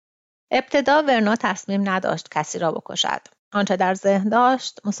ابتدا ورنا تصمیم نداشت کسی را بکشد. آنچه در ذهن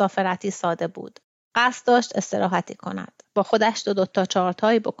داشت مسافرتی ساده بود. قصد داشت استراحتی کند. با خودش دو تا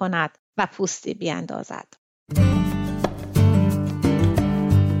چارتایی بکند و پوستی بیاندازد.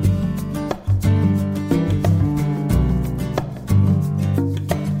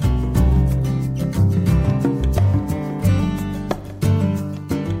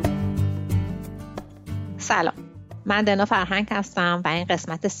 سلام، من دنا فرهنگ هستم و این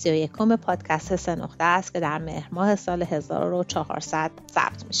قسمت 31 پادکست سه نقطه است که در مهر ماه سال 1400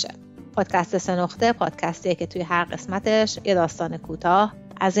 ضبط میشه. پادکست سه نقطه پادکستیه که توی هر قسمتش یه داستان کوتاه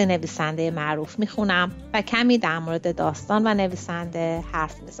از یه نویسنده معروف میخونم و کمی در مورد داستان و نویسنده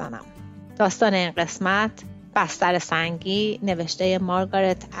حرف میزنم. داستان این قسمت بستر سنگی، نوشته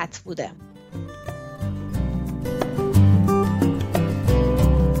مارگارت اتووده.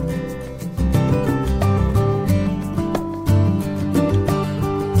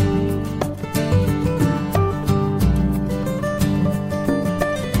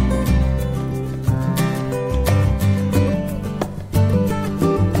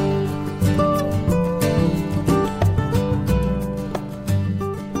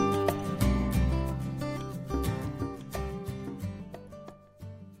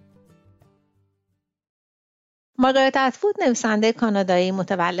 مارگارت اتوود نویسنده کانادایی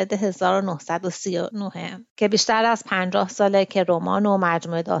متولد 1939 که بیشتر از 50 ساله که رمان و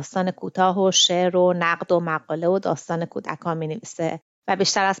مجموعه داستان کوتاه و شعر و نقد و مقاله و داستان کودکان می‌نویسه و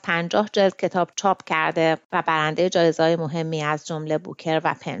بیشتر از 50 جلد کتاب چاپ کرده و برنده جایزه‌های مهمی از جمله بوکر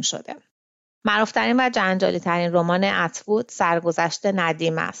و پن شده. معروف‌ترین و جنجالی‌ترین رمان اتوود سرگذشت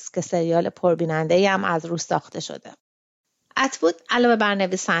ندیم است که سریال پربیننده‌ای هم از روش ساخته شده. اتوود علاوه بر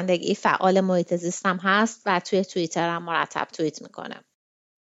نویسندگی فعال محیط زیست هم هست و توی توییتر هم مرتب توییت میکنه.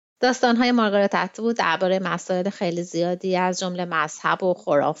 داستان‌های مارگارت اتوود درباره مسائل خیلی زیادی از جمله مذهب و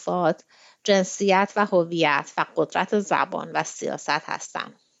خرافات، جنسیت و هویت و قدرت زبان و سیاست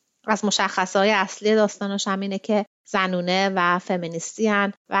هستن. از مشخصه‌های اصلی داستاناش هم اینه که زنونه و فمینیستی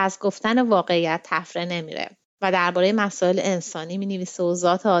هن و از گفتن واقعیت تفره نمیره و درباره مسائل انسانی مینویسه و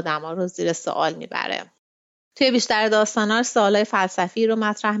ذات آدما رو زیر سوال میبره. توی بیشتر داستاناش سوالای فلسفی رو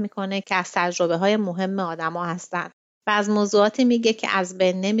مطرح میکنه که از تجربه‌های مهم آدما هستن و از موضوعاتی میگه که از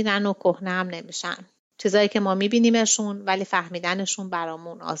بین نمیرن و کهنه هم نمیشن. چیزایی که ما میبینیمشون ولی فهمیدنشون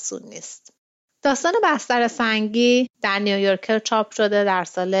برامون آسون نیست. داستان بستر سنگی در نیویورکر چاپ شده در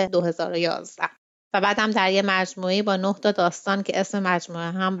سال 2011 و بعدم در یه مجموعه با 9 تا داستان که اسم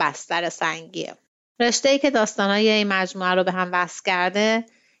مجموعه هم بستر سنگیه. رشته‌ای که داستانای این مجموعه رو به هم وصل کرده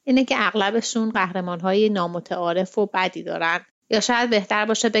اینه که اغلبشون قهرمان‌های نامتعارف و بدی دارن، یا شاید بهتر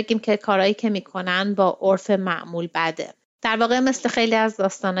باشه بگیم که کارهایی که میکنن با عرف معمول بده. در واقع مثل خیلی از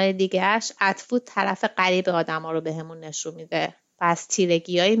داستان‌های دیگه‌اش اتوود طرف غریب آدما رو بهمون نشون میده و از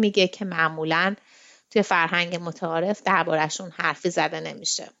تیرگیایی میگه که معمولاً توی فرهنگ متعارف دربارشون حرفی زده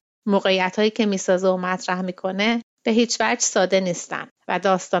نمیشه. موقعیتایی که میسازه و مطرح میکنه به هیچ وجه ساده نیستن و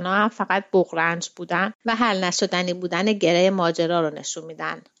داستانا هم فقط بغرنج بودن و حل نشدنی بودن گره ماجرا رو نشون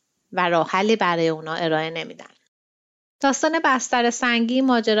میدن و راه حلی برای اونا ارائه نمیدن. داستان بستر سنگی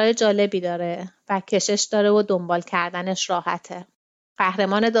ماجرای جالبی داره و کشش داره و دنبال کردنش راحته.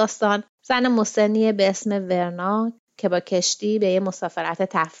 قهرمان داستان زن مسنی به اسم ورنا که با کشتی به یه مسافرت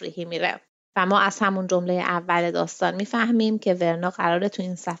تفریحی میره و ما از همون جمله اول داستان میفهمیم که ورنا قراره تو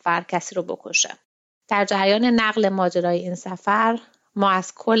این سفر کسی رو بکشه. در جریان نقل ماجرای این سفر ما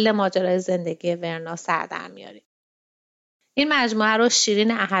از کل ماجرای زندگی ورنا سر در میاریم. این مجموعه رو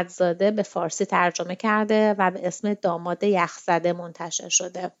شیرین احدزاده به فارسی ترجمه کرده و به اسم داماد یخزده منتشر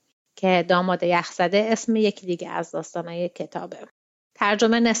شده که داماد یخزده اسم یکی دیگه از داستانای کتابه.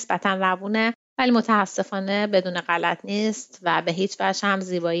 ترجمه نسبتاً روونه ولی متاسفانه بدون غلط نیست و به هیچ وجه هم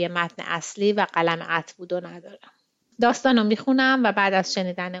زیبایی متن اصلی و قلم اتوودو نداره. داستانو میخونم و بعد از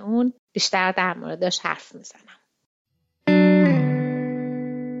شنیدن اون بیشتر در موردش حرف میزنم.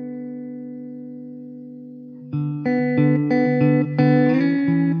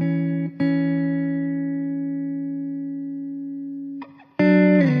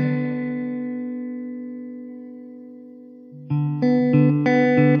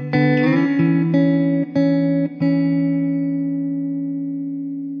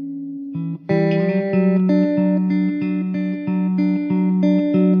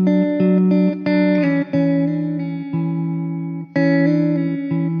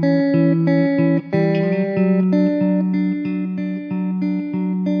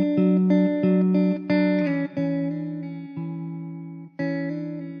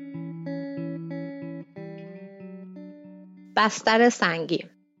 بستر سنگی.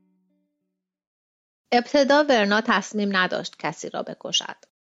 ابتدا ورنا تصمیم نداشت کسی را بکشد.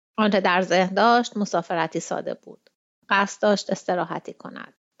 آنچه در ذهن داشت مسافرتی ساده بود. قصد داشت استراحتی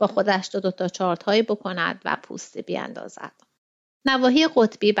کند. با خودش دو تا چارت‌هایی بکند و پوستی بیاندازد. نواحی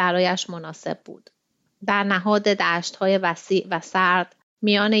قطبی برایش مناسب بود. در نهاد دشت‌های وسیع و سرد،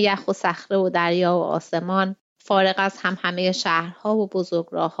 میان یخ و صخره و دریا و آسمان، فارغ از همه شهرها و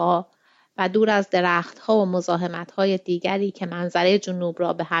بزرگراه‌ها و دور از درخت‌ها و مزاحمت‌های دیگری که منظره جنوب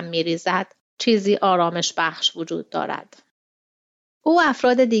را به هم می‌ریزد، چیزی آرامش بخش وجود دارد. او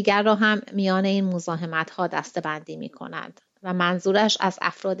افراد دیگر را هم میان این مزاحمت‌ها دسته‌بندی می‌کند و منظورش از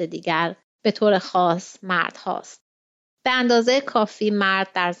افراد دیگر به طور خاص مرد هاست. به اندازه کافی مرد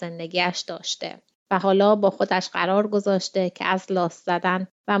در زندگیش داشته و حالا با خودش قرار گذاشته که از لاس زدن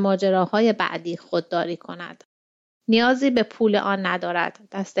و ماجراهای بعدی خودداری کند. نیازی به پول آن ندارد،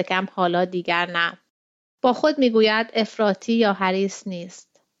 دست کم حالا دیگر نه. با خود میگوید افراطی یا حریص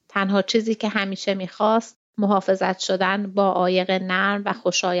نیست. تنها چیزی که همیشه میخواست محافظت شدن با عایق نرم و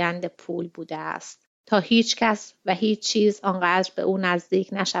خوشایند پول بوده است. تا هیچ کس و هیچ چیز آنقدر به او نزدیک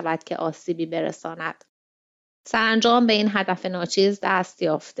نشود که آسیبی برساند. سرانجام به این هدف ناچیز دست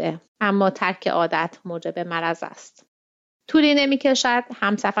یافته، اما ترک عادت موجب مرض است. طولی نمی کشد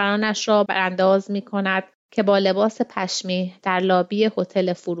همسفرانش را برانداز می کند که با لباس پشمی در لابی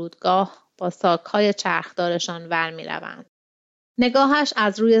هتل فرودگاه با ساک‌های چرخدارشان ور می روند. نگاهش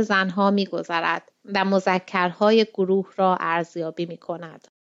از روی زنها می گذرد و مذکرهای گروه را ارزیابی می کند.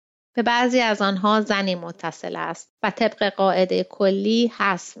 به بعضی از آنها زنی متصل است و طبق قاعده کلی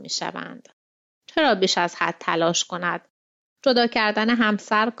حذف می شوند. چرا بیش از حد تلاش کند؟ جدا کردن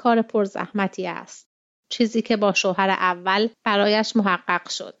همسر کار پرزحمتی است. چیزی که با شوهر اول برایش محقق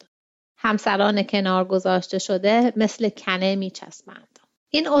شد. همسران کنار گذاشته شده مثل کنه می چسبند.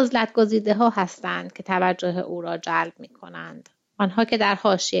 این عزلت گزیده ها هستند که توجه او را جلب می کنند. آنها که در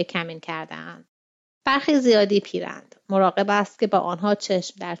حاشیه کمین کرده اند. برخی زیادی پیرند. مراقب است که با آنها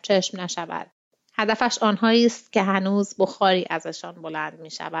چشم در چشم نشود. هدفش آنهایی است که هنوز بخاری ازشان بلند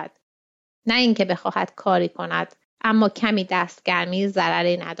می شود. نه اینکه بخواهد کاری کند، اما کمی دستگرمی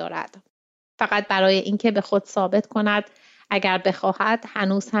ضرری ندارد. فقط برای اینکه به خود ثابت کند اگر بخواهد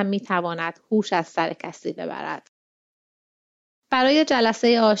هنوز هم میتواند هوش از سر کسی ببرد. برای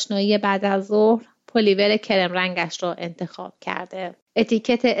جلسه آشنایی بعد از ظهر پلیور کرم رنگش را انتخاب کرده.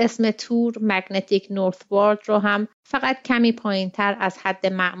 اتیکت اسم تور مگنتیک نورثوارد را هم فقط کمی پایین‌تر از حد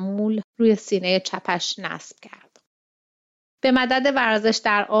معمول روی سینه چپش نصب کرد. به مدد ورزش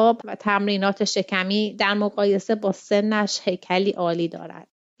در آب و تمرینات شکمی در مقایسه با سنش هیکلی عالی دارد.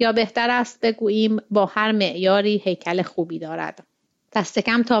 یا بهتر است بگوییم با هر معیاری هیکل خوبی دارد. دست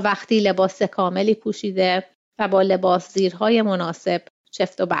کم تا وقتی لباس کاملی پوشیده و با لباس زیرهای مناسب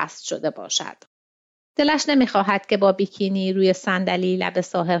چفت و بست شده باشد. دلش نمیخواهد که با بیکینی روی صندلی لب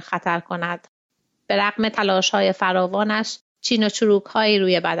ساحل خطر کند. به رغم تلاش‌های فراوانش چین و چروک‌هایی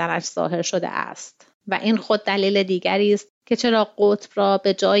روی بدنش ظاهر شده است و این خود دلیل دیگری است که چرا قطب را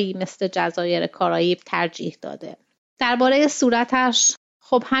به جایی مثل جزایر کارائیب ترجیح داده. درباره صورتش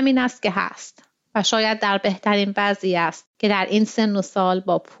خب همین است که هست و شاید در بهترین وضعی است که در این سن و سال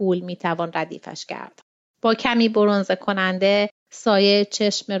با پول میتوان ردیفش کرد. با کمی برنزه کننده، سایه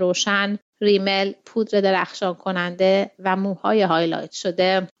چشم روشن، ریمل، پودر درخشان کننده و موهای هایلایت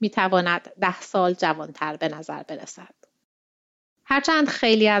شده میتواند 10 سال جوانتر به نظر برسد. هرچند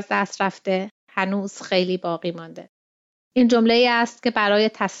خیلی از دست رفته، هنوز خیلی باقی مانده. این جمله است که برای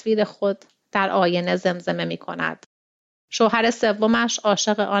تصویر خود در آینه زمزمه می کند. شوهر سومش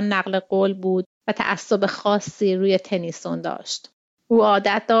عاشق آن نقل قول بود و تعصب خاصی روی تنیسون داشت. او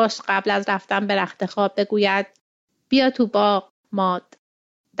عادت داشت قبل از رفتن به رخت خواب بگوید بیا تو باغ ماد.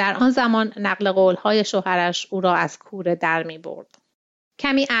 در آن زمان نقل قولهای شوهرش او را از کوره در می برد.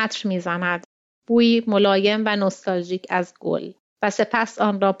 کمی عطر می زند. بویی ملایم و نوستالژیک از گل و سپس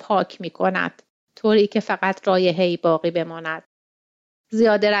آن را پاک می کند. طوری که فقط رایحه‌ای باقی بماند.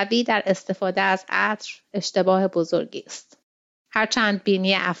 زیاده روی در استفاده از عطر اشتباه بزرگی است. هرچند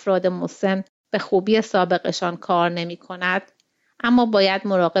بینی افراد مسن به خوبی سابقشان کار نمی کند، اما باید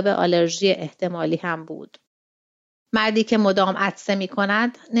مراقب آلرژی احتمالی هم بود. مردی که مدام عطسه می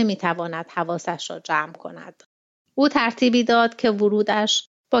کند نمی تواند حواسش را جمع کند. او ترتیبی داد که ورودش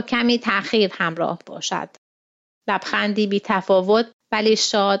با کمی تأخیر همراه باشد. لبخندی بی تفاوت ولی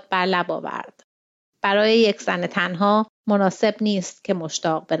شاد بر لب آورد. برای یک زن تنها مناسب نیست که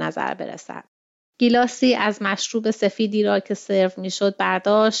مشتاق به نظر برسد. گیلاسی از مشروب سفیدی را که سرو میشد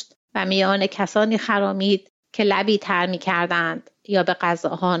برداشت و میان کسانی خرامید که لبی تر می کردند یا به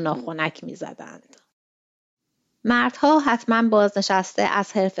غذاها ناخنک می زدند. مردها حتما بازنشسته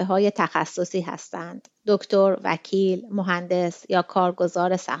از حرفه‌های تخصصی هستند. دکتر، وکیل، مهندس یا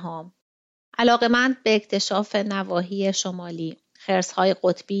کارگزار سهام. علاقه‌مند به اکتشاف نواحی شمالی، خرس‌های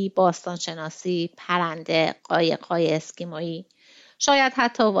قطبی، باستانشناسی، پرنده، قایق‌های اسکیمویی، شاید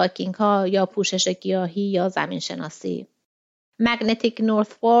حتی واکینگ‌ها یا پوشش گیاهی یا زمینشناسی. مگنتیک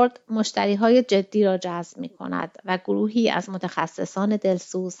نورثوارد مشتری‌های جدی را جذب می‌کند و گروهی از متخصصان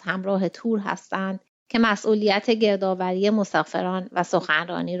دلسوز همراه تور هستند که مسئولیت گردآوری مسافران و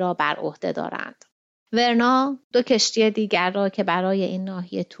سخنرانی را بر عهده دارند. ورنا 2 کشتی دیگر را که برای این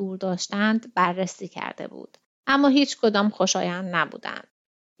ناحیه تور داشتند بررسی کرده بود، اما هیچ کدام خوشایند نبودند.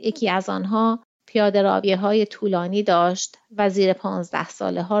 یکی از آنها پیاده‌روی‌های طولانی داشت و زیر 15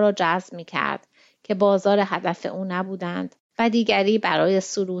 ساله ها را جذب می‌کرد که بازار هدف او نبودند و دیگری برای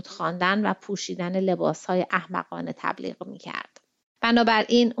سرود خواندن و پوشیدن لباس‌های احمقانه تبلیغ می‌کرد.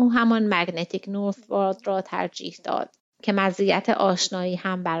 بنابراین او همان مگنتیک نورثوارد را ترجیح داد که مزیت آشنایی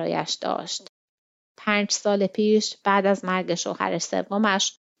هم برایش داشت. 5 سال پیش بعد از مرگ شوهر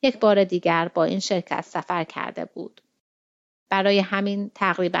سومش یک بار دیگر با این شرکت سفر کرده بود. برای همین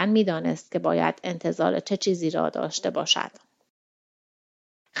تقریباً می‌دانست که باید انتظار چه چیزی را داشته باشد.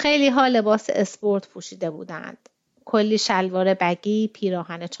 خیلی ها لباس اسپورت پوشیده بودند. کلی شلوار بگی،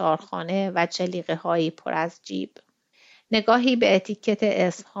 پیراهن 4 خانه و جلیقه هایی پر از جیب. نگاهی به اتیکت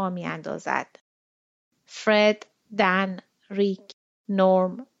اسمها می اندازد. فرد، دن، ریک،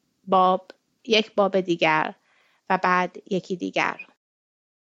 نورم، باب، یک باب دیگر و بعد یکی دیگر.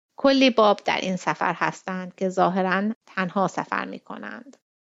 کلی باب در این سفر هستند که ظاهراً تنها سفر می کنند.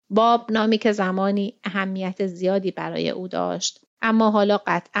 باب نامی که زمانی اهمیت زیادی برای او داشت، اما حالا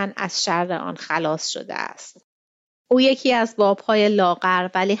قطعاً از شر آن خلاص شده است. او یکی از باب‌های لاغر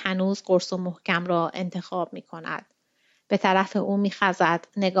ولی هنوز قرص و محکم را انتخاب می کند. به طرف او می خزد،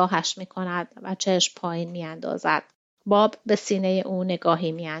 نگاهش می کند و چشم پایین می اندازد. باب به سینه او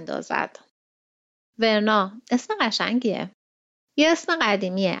نگاهی می اندازد. ورنا، اسم قشنگیه. یه اسم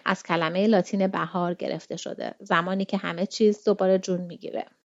قدیمیه، از کلمه لاتین بهار گرفته شده، زمانی که همه چیز دوباره جون می گیره.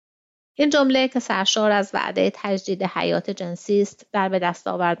 این جمله که سرشار از وعده تجدید حیات جنسی است در به دست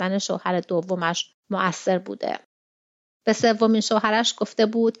آوردن شوهر دومش مؤثر بوده. به سومین شوهرش گفته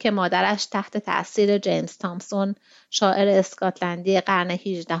بود که مادرش تحت تأثیر جیمز تامسون، شاعر اسکاتلندی قرن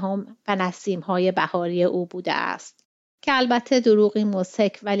 18 و نسیم‌های بهاری او بوده است، که البته دروغی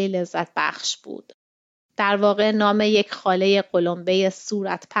مضحک ولی لذت بخش بود. در واقع نام یک خاله قلمبه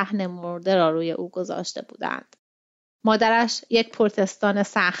صورت پهن مرده را روی او گذاشته بودند. مادرش یک پروتستان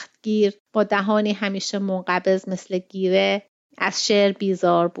سختگیر با دهانی همیشه منقبض مثل گیره از شعر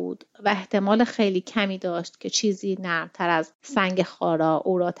بیزار بود و احتمال خیلی کمی داشت که چیزی نرمتر از سنگ خارا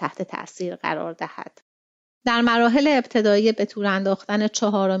او را تحت تأثیر قرار دهد. در مراحل ابتدایی به تور انداختن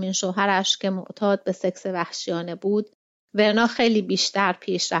 4مین شوهرش که معتاد به سکس وحشیانه بود، ورنا خیلی بیشتر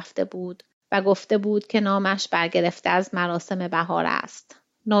پیش رفته بود و گفته بود که نامش برگرفته از مراسم بهار است.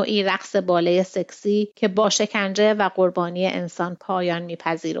 نوعی رقص باله سکسی که با شکنجه و قربانی انسان پایان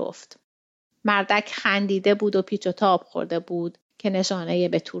میپذیرفت. مردک خندیده بود و پیچ و تاب خورده بود که نشانه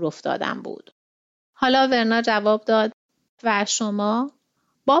به تور افتادن بود. حالا ورنا جواب داد: و شما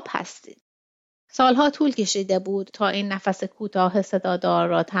باب هستید. سالها طول کشیده بود تا این نفس کوتاه صدادار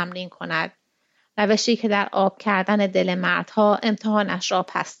را تمرین کند. روشی که در آب کردن دل مردها امتحانش را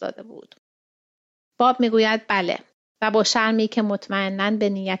پس داده بود. باب میگوید بله و با شرمی که مطمئناً به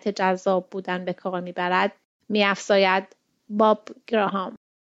نیت جذاب بودن به کار میبرد میافزاید باب گراهام.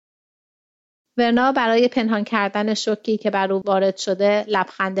 ورنا برای پنهان کردن شوکی که بر او وارد شده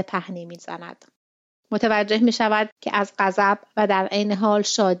لبخند پهنی میزند. متوجه میشود که از غضب و در عین حال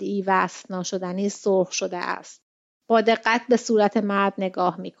شادی وصف ناشدنی سرخ شده است. با دقت به صورت مرد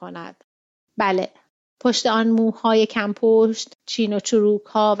نگاه میکند. بله، پشت آن موهای کم پشت، چین و چروک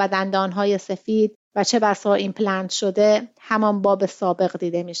ها و دندان های سفید و چه بسا ایمپلنت شده همان باب سابق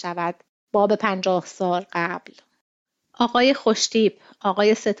دیده می شود. باب 50 سال قبل. آقای خوشتیپ،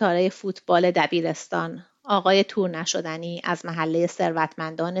 آقای ستاره فوتبال دبیرستان، آقای تور نشدنی از محله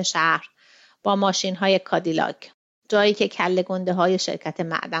ثروتمندان شهر با ماشین های کادیلاک، جایی که کله گنده های شرکت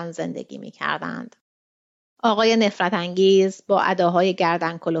معدن زندگی می کردند. آقای نفرت انگیز با اداهای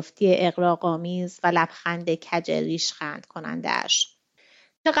گردن کلفتی اغراق‌آمیز و لبخند کج ریشخند کننده‌اش.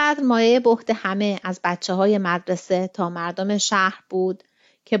 چقدر مایه بهت همه از بچه‌های مدرسه تا مردم شهر بود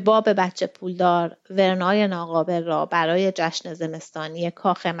که باب بچه پولدار ورنای ناقابل را برای جشن زمستانی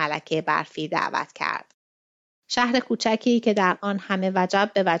کاخ ملکه برفی دعوت کرد. شهر کوچکی که در آن همه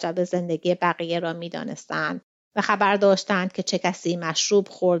وجب به وجب زندگی بقیه را می‌دانستند و خبر داشتند که چه کسی مشروب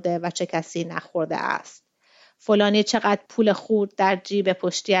خورده و چه کسی نخورده است. فلانی چقدر پول خورد در جیب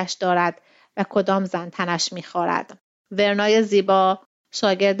پشتیش دارد و کدام زن تنش می‌خوارد. ورنای زیبا،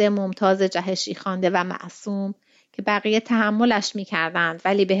 شاگرد ممتاز جهشی خوانده و معصوم که بقیه تحملش می‌کردند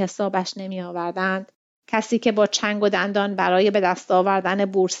ولی به حسابش نمی‌آوردند، کسی که با چنگ و دندان برای به دست آوردن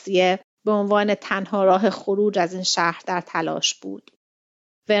بورسیه به عنوان تنها راه خروج از این شهر در تلاش بود.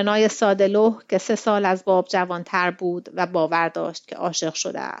 ورنای ساده‌لوح که 3 سال از باب جوانتر بود و باور داشت که عاشق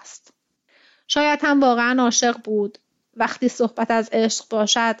شده است. شاید هم واقعا عاشق بود. وقتی صحبت از عشق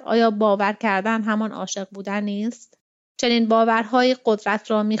باشد، آیا باور کردن همان عاشق بودن نیست؟ چنین باورهای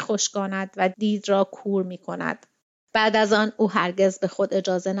قدرت را می‌خشکاند و دید را کور می‌کند. بعد از آن او هرگز به خود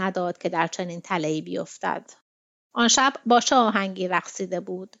اجازه نداد که در چنین تله‌ای بیفتد. آن شب با چه آهنگی رقصیده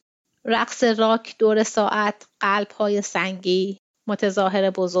بود؟ رقص راک دور ساعت، قلب‌های سنگی، متظاهر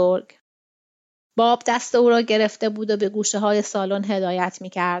بزرگ. باب دست او را گرفته بود و به گوشه‌های سالن هدایت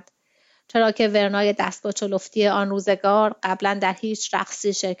می‌کرد، چرا که ورنای دست با چلفتی آن روزگار قبلا در هیچ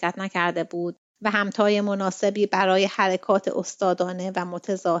رقصی شرکت نکرده بود و همتای مناسبی برای حرکات استادانه و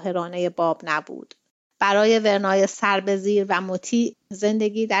متظاهرانه باب نبود. برای ورنای سربزیر و مطیع،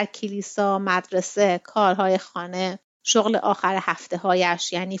 زندگی در کلیسا، مدرسه، کارهای خانه، شغل آخر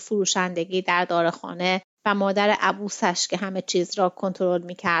هفته‌هایش یعنی فروشندگی در دارخانه و مادر عبوسش که همه چیز را کنترل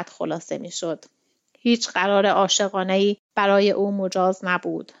می‌کرد خلاصه می‌شد. هیچ قرار عاشقانه‌ای برای او مجاز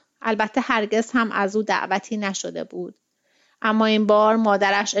نبود. البته هرگز هم از او دعوتی نشده بود. اما این بار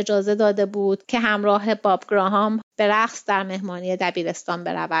مادرش اجازه داده بود که همراه باب گراهام به رقص در مهمانی دبیرستان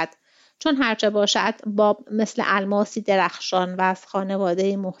برود، چون هرچه باشد باب مثل الماسی درخشان و از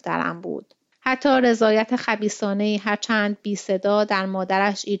خانواده محترم بود. حتی رضایت خبیثانه‌ای هرچند بی صدا در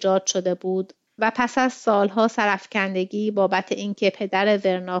مادرش ایجاد شده بود و پس از سالها سرافکندگی بابت اینکه پدر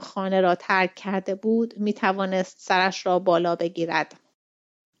ورنا خانه را ترک کرده بود می توانست سرش را بالا بگیرد.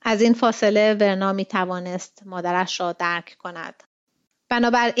 از این فاصله ورنا می توانست مادرش را درک کند.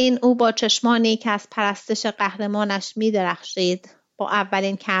 بنابراین او با چشمانی که از پرستش قهرمانش می درخشید با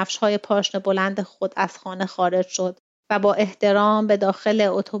اولین کفش‌های پاشنه بلند خود از خانه خارج شد و با احترام به داخل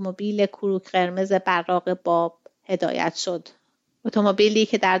اتومبیل کروک قرمز براق باب هدایت شد. اتومبیلی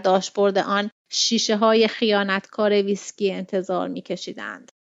که در داشبورد آن شیشه‌های خیانتکار ویسکی انتظار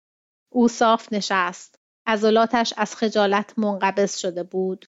می‌کشیدند. او صاف نشست. عضلاتش از خجالت منقبض شده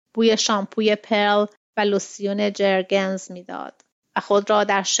بود. بوی شامپوی پرل و لوسیون جرگنز میداد و خود را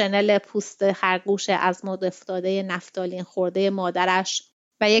در شنل پوست خرگوش از مد افتاده نفتالین خورده مادرش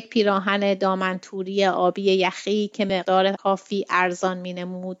و یک پیراهن دامنتوری آبی یخی که مقدار کافی ارزان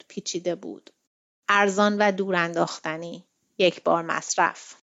مینمود پیچیده بود. ارزان و دور انداختنی. یک بار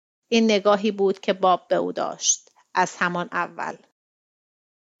مصرف. این نگاهی بود که باب به او داشت از همان اول.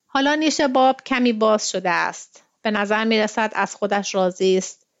 حالا نیش باب کمی باز شده است. به نظر می رسد از خودش راضی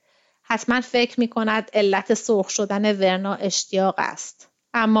است. حتما فکر می کند علت سرخ شدن ورنا اشتیاق است.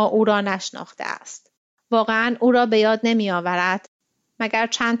 اما او را نشناخته است. واقعا او را به یاد نمی آورد. مگر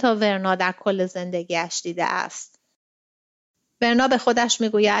چند تا ورنا در کل زندگیش دیده است. ورنا به خودش می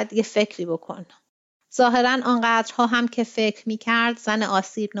گوید یه فکری بکن. ظاهراً آنقدرها هم که فکر می کرد زن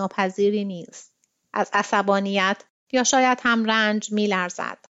آسیب ناپذیری نیست. از عصبانیت یا شاید هم رنج می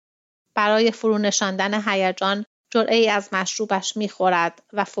لرزد. برای فرو نشاندن هیجان جرعه‌ای از مشروبش می خورد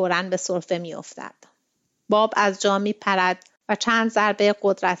و فوراً به سرفه می افتد. باب از جا می پرد و چند ضربه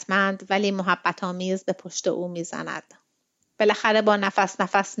قدرتمند ولی محبت آمیز به پشت او می زند. بالاخره با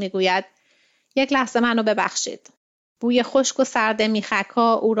نفس می گوید یک لحظه منو ببخشید. بوی خشک و سرد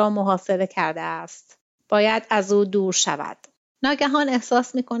میخک‌ها او را محاصره کرده است. باید از او دور شود. ناگهان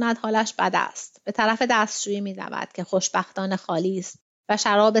احساس می کند حالش بد است. به طرف دستشویی می رود که خوشبختانه خالی است و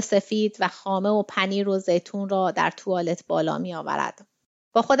شراب سفید و خامه و پنیر و زیتون را در توالت بالا می آورد.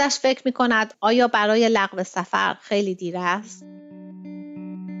 با خودش فکر می کند آیا برای لغو سفر خیلی دیر است؟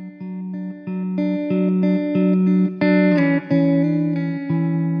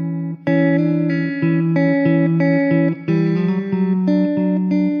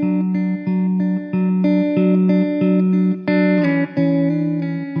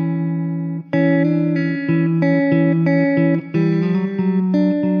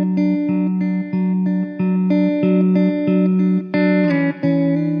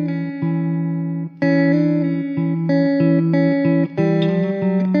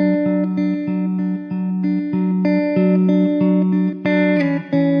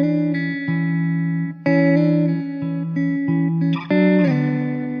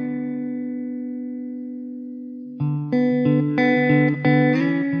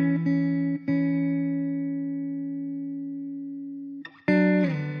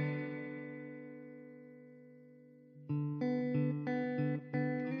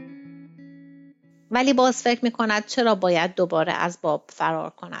 ولی باز فکر می کند چرا باید دوباره از باب فرار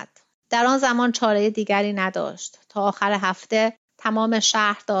کند. در آن زمان چاره دیگری نداشت. تا آخر هفته تمام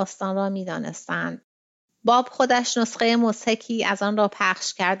شهر داستان را می دانستند. باب خودش نسخه مضحکی از آن را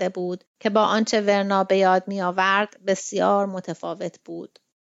پخش کرده بود که با آنچه ورنا به یاد می آورد بسیار متفاوت بود.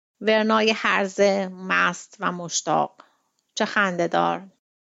 ورنای هرزه، مست و مشتاق. چه خنده‌دار.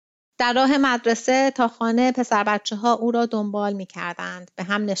 در راه مدرسه تا خانه پسر بچه ها او را دنبال می کردند. به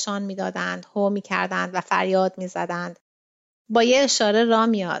هم نشان می دادند، هو می کردند و فریاد می زدند. با یه اشاره راه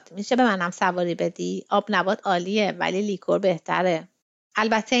میاد. میشه به منم سواری بدی؟ آب نبات عالیه ولی لیکور بهتره.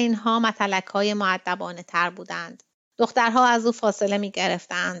 البته اینها متلک‌های مؤدبانه تر بودند. دخترها از او فاصله می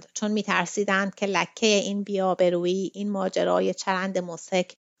گرفتند چون می ترسیدند که لکه این بی‌آبرویی، این ماجرای چرند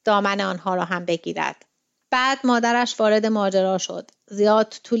مضحک دامن آنها را هم بگیرد. بعد مادرش وارد ماجرا شد.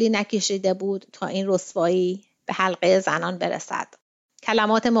 زیاد طولی نکشیده بود تا این رسوایی به حلقه زنان برسد.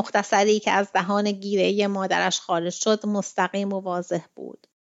 کلمات مختصری که از دهان گیره‌ای مادرش خارج شد مستقیم و واضح بود.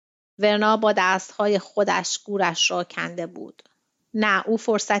 ورنا با دستهای خودش گورش را کنده بود. نه، او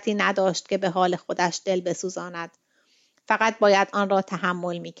فرصتی نداشت که به حال خودش دل بسوزاند. فقط باید آن را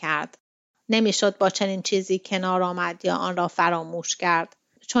تحمل می کرد. نمی شد با چنین چیزی کنار آمد یا آن را فراموش کرد.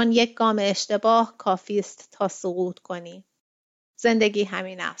 چون یک گام اشتباه کافی است تا سقوط کنی. زندگی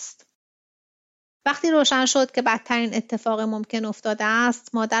همین است. وقتی روشن شد که بدترین اتفاق ممکن افتاده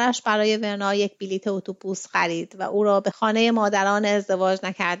است، مادرش برای ورنا یک بلیط اتوبوس خرید و او را به خانه مادران ازدواج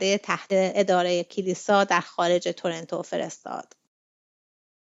نکرده تحت اداره کلیسا در خارج تورنتو فرستاد.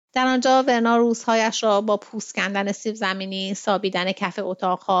 در آنجا ورنا روزهایش را با پوست کندن سیب زمینی، سابیدن کف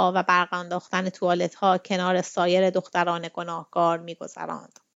اتاقها و برق انداختن توالتها کنار سایر دختران گناهکار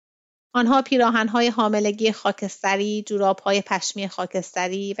می‌گذراند. آنها پیراهن‌های حاملگی خاکستری، جوراب‌های پشمی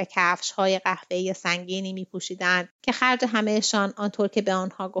خاکستری و کفش‌های قهوه‌ای سنگینی می‌پوشیدند که خرج همه‌شان آنطور که به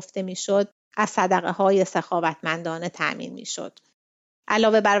آنها گفته می‌شد از صدقه‌های سخاوتمندانه تأمین می‌شد.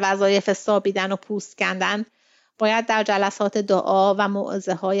 علاوه بر وظایف سابیدن و پوست کندن، باید در جلسات دعا و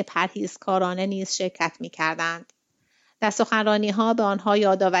موعظه‌های پرهیزکارانه نیز شرکت می‌کردند. در سخنرانی‌ها به آنها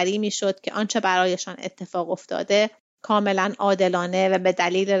یادآوری می‌شد که آنچه برایشان اتفاق افتاده کاملا عادلانه و به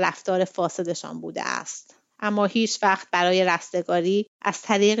دلیل رفتار فاسدشان بوده است. اما هیچ وقت برای رستگاری از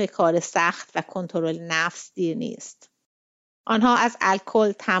طریق کار سخت و کنترل نفس دیر نیست. آنها از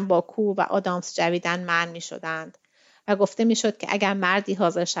الکل، تنباکو و آدامس جویدن منع می‌شدند و گفته می‌شد که اگر مردی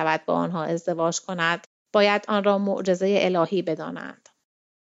حاضر شود با آنها ازدواج کند، باید آن را معجزه الهی بدانند.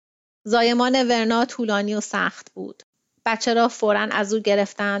 زایمان ورنا طولانی و سخت بود. بچه را فوراً از او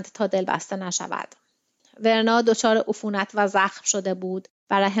گرفتند تا دلبسته نشود. ورنا دچار عفونت و زخم شده بود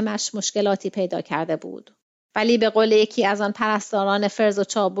و رحمش مشکلاتی پیدا کرده بود. ولی به قول یکی از آن پرستاران فرز و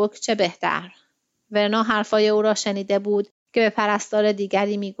چابک چه بهتر. ورنا حرفای او را شنیده بود که به پرستار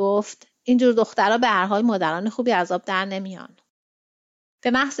دیگری می گفت اینجور دخترها به هر حال مادران خوبی از آب در نمیان.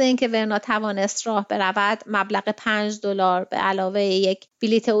 به محض اینکه ورنا توانست راه برود، مبلغ $5 به علاوه یک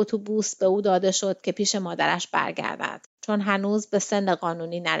بلیت اتوبوس به او داده شد که پیش مادرش برگردد، چون هنوز به سن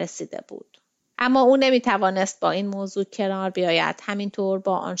قانونی نرسیده بود. اما او نمیتوانست با این موضوع کنار بیاید، همینطور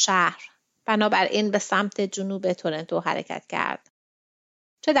با آن شهر. بنابراین به سمت جنوب تورنتو حرکت کرد.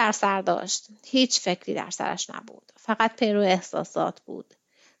 چه در سر داشت؟ هیچ فکری در سرش نبود. فقط پیرو احساسات بود.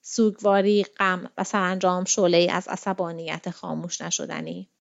 سوگواری، غم و سرانجام شعله‌ای از عصبانیت خاموش نشدنی.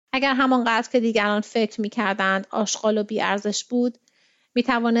 اگر همانقدر که دیگران فکر می‌کردند آشغال و بی‌ارزش بود،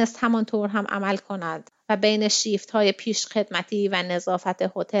 می‌توانست همانطور هم عمل کند و بین شیفت‌های پیش خدمتی و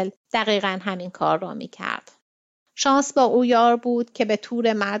نظافت هتل دقیقاً همین کار را می‌کرد. شانس با او یار بود که به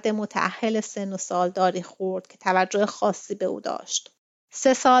طور مرد متأهل سن و سالداری خورد که توجه خاصی به او داشت.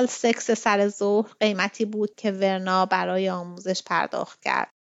 3 سال سکس سر ظهر قیمتی بود که ورنا برای آموزش پرداخت کرد.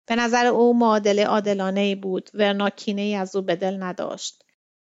 به نظر او معادله عادلانه‌ای بود. ورنا کینه‌ای از او به دل نداشت.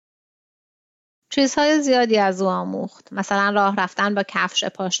 چیزهای زیادی از او آموخت. مثلا راه رفتن با کفش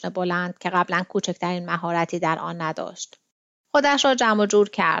پاشنه بلند که قبلا کوچکترین مهارتی در آن نداشت. خودش را جمع و جور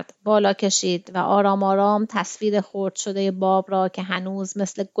کرد، بالا کشید و آرام آرام تصویر خرد شده باب را که هنوز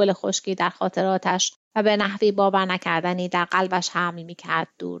مثل گل خشکی در خاطراتش و به نحوی باور نکردنی در قلبش حمل می‌کرد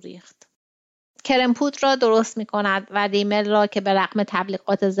دور ریخت. کرم پودر را درست می‌کند و ریمل را که به رغم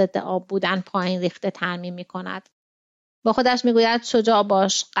تبلیغات ضد آب بودن پایین ریخته ترمیم می‌کند. با خودش می‌گوید شجاع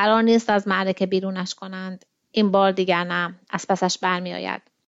باش، قرار نیست از معرکه بیرونش کنند. این بار دیگر نه، از پسش برمی‌آید.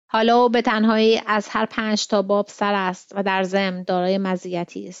 حالا او به تنهایی از هر 5 تا باب سر است و در ضمن دارای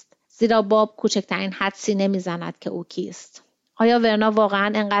مزیتی است. زیرا باب کوچکترین حدسی نمی‌زند که او کیست. آیا ورنا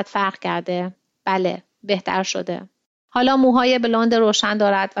واقعاً انقدر فرق کرده؟ بله، بهتر شده. حالا موهای بلوند روشن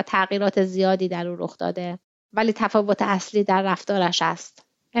دارد و تغییرات زیادی در او رخ داده. ولی تفاوت اصلی در رفتارش است.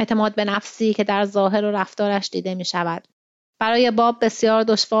 اعتماد به نفسی که در ظاهر و رفتارش دیده می شود. برای باب بسیار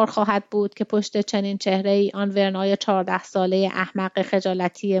دشوار خواهد بود که پشت چنین چهره‌ای آن ورنای 14 ساله احمق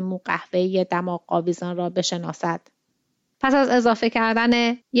خجالتی مو قهوه‌ای دماغ آویزان را بشناسد. پس از اضافه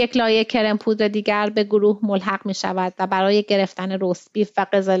کردن یک لایه کرم پودر دیگر به گروه ملحق می شود و برای گرفتن رست بیف و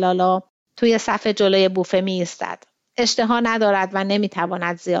قزلالا توی صف جلوی بوفه می ایستد. اشتها ندارد و نمی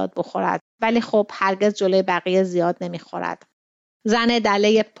تواند زیاد بخورد، ولی خب هرگز جلوی بقیه زیاد نمی خورد. زن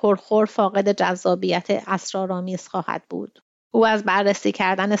دله پرخور فاقد جذابیت اسرارآمیز خواهد بود. او از بررسی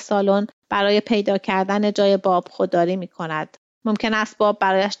کردن سالن برای پیدا کردن جای باب خودداری می کند. ممکن است باب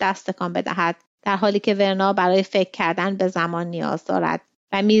برایش دست تکان بدهد، در حالی که ورنا برای فکر کردن به زمان نیاز دارد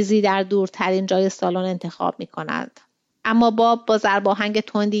و میزی در دورترین جای سالن انتخاب می کند. اما باب با ضرباهنگ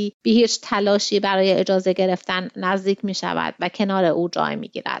تندی بی هیچ تلاشی برای اجازه گرفتن نزدیک می شود و کنار او جای می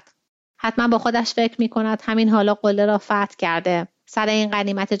گیرد. حتما با خودش فکر می کند همین حالا قله را فتح کرده، سر این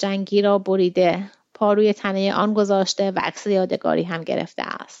غنیمت جنگی را بریده، پا روی تنه آن گذاشته و عکس یادگاری هم گرفته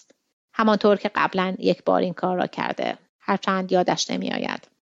است. همانطور که قبلا یک بار این کار را کرده، هرچند یادش نمی آید.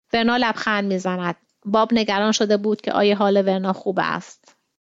 ورنا لبخند می زند. باب نگران شده بود که آیا حال ورنا خوب است.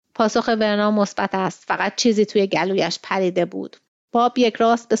 پاسخ ورنا مثبت است، فقط چیزی توی گلویش پریده بود. باب یک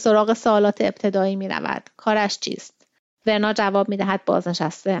راست به سراغ سوالات ابتدایی می رود. کارش چیست؟ ورنا جواب می دهد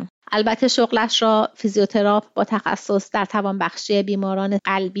بازنشسته. البته شغلش را فیزیوتراپ با تخصص در توانبخشی بیماران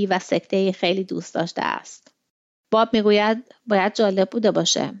قلبی و سکته‌ای خیلی دوست داشته است. باب می گوید باید جالب بوده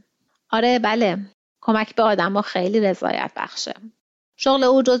باشه. آره بله، کمک به آدم‌ها خیلی رضایت بخشه. شغل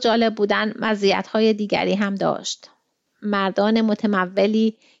او جز جالب بودن مزیت‌های دیگری هم داشت. مردان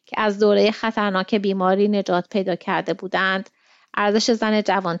متمولی که از دوره خطرناک بیماری نجات پیدا کرده بودند، ارزش زن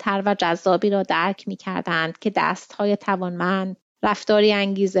جوانتر و جذابی را درک می‌کردند که دست‌های توانمند، رفتاری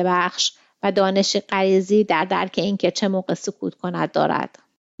انگیزه بخش و دانش غریزی در درک اینکه چه موقع سکوت کند دارد.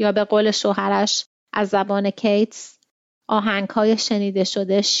 یا به قول شوهرش از زبان کیتس، آهنگ‌های شنیده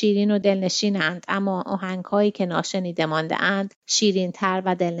شده شیرین و دلنشینند، اما آهنگ‌هایی که ناشنیده مانده اند شیرین‌تر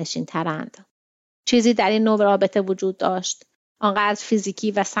و دلنشین‌ترند. چیزی در این نوع رابطه وجود داشت، آنقدر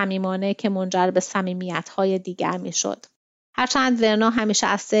فیزیکی و صمیمانه که منجر به صمیمیت‌های دیگر می‌شد. هرچند ورنا همیشه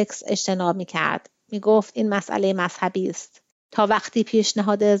از سکس اجتناب می‌کرد، می‌گفت این مسئله مذهبی است. تا وقتی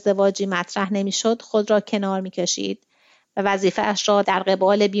پیشنهاد ازدواجی مطرح نمی‌شد خود را کنار می‌کشید و وظیفه‌اش را در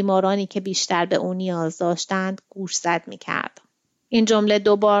قبال بیمارانی که بیشتر به او نیاز داشتند گوشزد می‌کرد. این جمله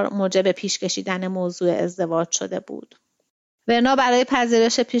 2 بار موجب پیش کشیدن موضوع ازدواج شده بود. ورنا برای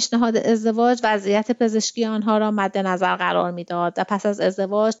پذیرش پیشنهاد ازدواج وضعیت پزشکی آنها را مد نظر قرار می‌داد و پس از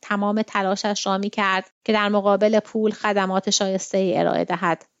ازدواج تمام تلاشش را می‌کرد که در مقابل پول خدمات شایسته‌ای ارائه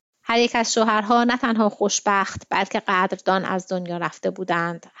دهد. هر یک از شوهرها نه تنها خوشبخت بلکه قدردان از دنیا رفته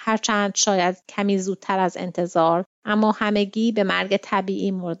بودند، هرچند شاید کمی زودتر از انتظار، اما همگی به مرگ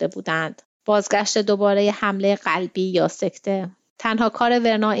طبیعی مرده بودند. بازگشت دوباره حمله قلبی یا سکته. تنها کار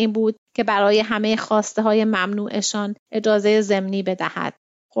ورنا این بود که برای همه خواسته های ممنوعشان اجازه ضمنی بدهد.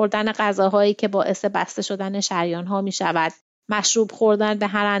 خوردن غذاهایی که باعث بسته شدن شریان ها می شود. مشروب خوردن به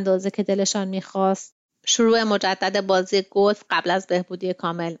هر اندازه که دلشان می خواست. شروع مجدد بازی گلف قبل از بهبودی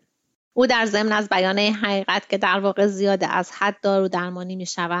کامل. او در ضمن از بیان حقیقت که در واقع زیاده از حد دارو درمانی می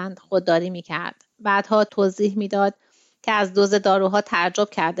شوند خودداری می کرد. بعدها توضیح می داد که از دوز داروها تعجب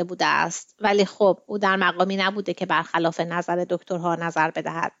کرده بوده است، ولی خب او در مقامی نبوده که برخلاف نظر دکترها نظر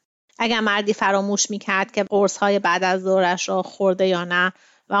بدهد. اگر مردی فراموش می‌کرد که قرص‌های بعد از ظهرش را خورده یا نه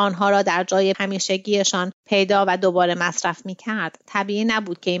و آنها را در جای همیشگیشان پیدا و دوباره مصرف می‌کرد، طبیعی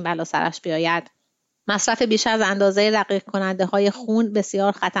نبود که این بلا سرش بیاید. مصرف بیش از اندازه رقیق کننده‌های خون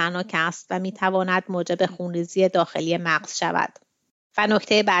بسیار خطرناک است و می‌تواند موجب خونریزی داخلی مغز شود. و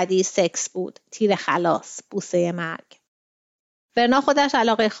نکته بعدی سکس بود، تیر خلاص، بوسه مرگ. ورنا خودش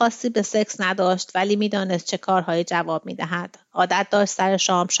علاقه خاصی به سکس نداشت ولی میدانست چه کارهایی جواب میدهد. عادت داشت سر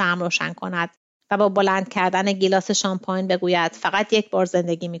شام شمع روشن کند و با بلند کردن گیلاس شامپاین بگوید فقط یک بار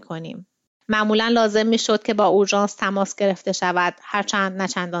زندگی میکنیم. معمولا لازم میشد که با اورژانس تماس گرفته شود، هرچند نه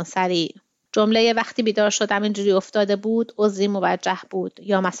چندان سریع. جمله وقتی بیدار شدم اینجوری افتاده بود عذری موجه بود،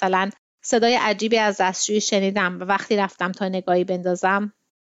 یا مثلا صدای عجیبی از دستشویی شنیدم و وقتی رفتم تا نگاهی بندازم.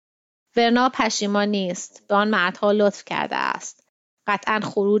 ورنا پشیمان نیست، به آن مردها لطف کرده است. قطعاً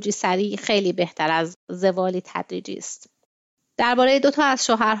خروجی سریع خیلی بهتر از زوالی تدریجی است. درباره 2 از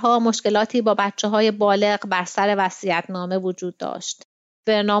شوهرها مشکلاتی با بچه‌های بالغ بر سر وصیت‌نامه وجود داشت.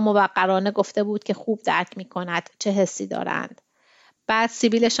 ورنا موقرانه گفته بود که خوب درک می‌کند چه حسی دارند. بعد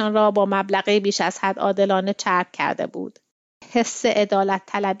سیبیلشان را با مبلغی بیش از حد عادلانه چرب کرده بود. حس عدالت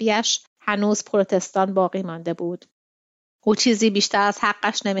طلبیش هنوز پروتستان باقی مانده بود. او چیزی بیشتر از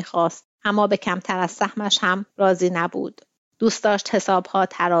حقش نمی‌خواست، اما به کمتر از سهمش هم راضی نبود. دوست داشت حسابها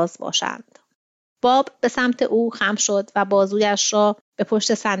تراز باشند. باب به سمت او خم شد و بازویش را به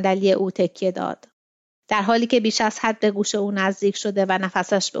پشت صندلی او تکیه داد. در حالی که بیش از حد به گوش او نزدیک شده و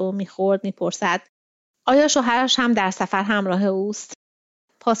نفسش به او می‌خورد می‌پرسد: آیا شوهرش هم در سفر همراه اوست؟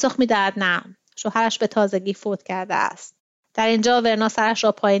 پاسخ می‌دهد نه. شوهرش به تازگی فوت کرده است. در اینجا ورنا سرش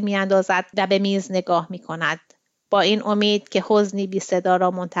را پایین می‌اندازد و به میز نگاه می‌کند، با این امید که حزنی بی صدا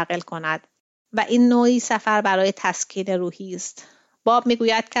را منتقل کند و این نوعی سفر برای تسکین روحی است. باب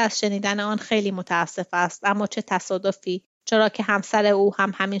میگوید که از شنیدن آن خیلی متاسف است، اما چه تصادفی، چرا که همسر او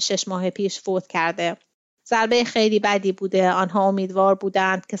هم همین 6 ماه پیش فوت کرده. ضربه خیلی بدی بوده. آنها امیدوار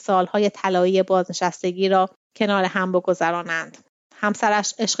بودند که سالهای طلایی بازنشستگی را کنار هم بگذرانند.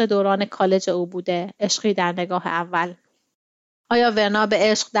 همسرش عشق دوران کالج او بوده، عشقی در نگاه اول. آیا ورنا به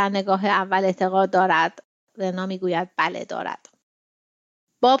عشق در نگاه اول اعتقاد دارد؟ ورنا میگوید بله دارد.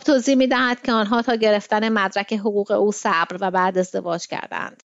 باب توضیح می‌دهد که آنها تا گرفتن مدرک حقوق او صبر و بعد ازدواج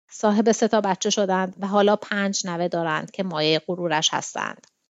کردند. صاحب 3 بچه شدند و حالا 5 نوه دارند که مایه غرورش هستند.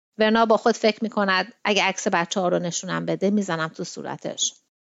 ورنا با خود فکر می‌کند اگه عکس بچه‌ها رو نشونم بده میزنم تو صورتش.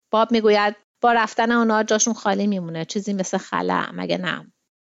 باب میگوید با رفتن اونا جاشون خالی میمونه، چیزی مثل خلأ، مگه نه؟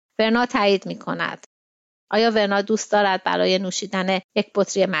 ورنا تایید می‌کند. آیا ورنا دوست دارد برای نوشیدن یک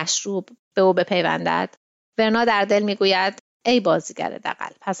بطری مشروب به او بپیوندد؟ ورنا در دل میگوید ای بازیگر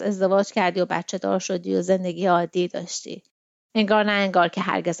دغل، پس ازدواج کردی و بچه دار شدی و زندگی عادی داشتی. انگار نه انگار که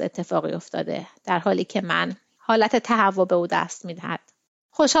هرگز اتفاقی افتاده، در حالی که من حالت تهوع به او دست میدهد.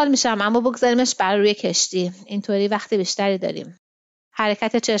 خوشحال میشم، اما بگذاریمش بر روی کشتی، اینطوری وقت بیشتری داریم.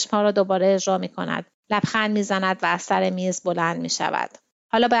 حرکت چشمها را دوباره اجرا میکند، لبخند میزند و از سر میز بلند میشود.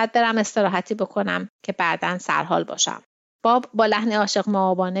 حالا باید برم استراحتی بکنم که بعداً سرحال باشم. باب با لحن عاشق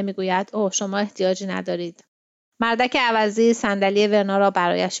مآبانه میگوید اوه شما احتیاجی ندارید. مردک عوضی صندلی ورنا را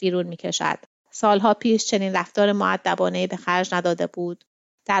برایش بیرون میکشد. سالها پیش چنین رفتار مؤدبانه‌ای به خرج نداده بود.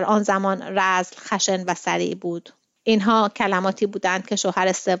 در آن زمان رذل، خشن و سریع بود. اینها کلماتی بودند که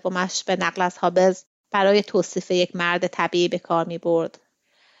شوهر سومش به نقل از هابز برای توصیف یک مرد طبیعی به کار میبرد.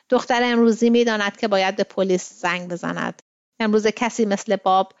 دختر امروزی میداند که باید به پلیس زنگ بزند. امروز کسی مثل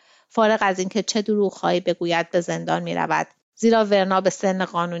باب فارغ از اینکه چه دروغ‌هایی بگوید به زندان می‌رود، زیرا ورنا به سن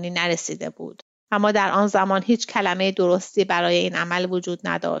قانونی نرسیده بود. اما در آن زمان هیچ کلمه درستی برای این عمل وجود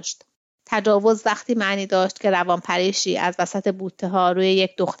نداشت. تجاوز وقتی معنی داشت که روانپریشی از وسط بوته‌ها روی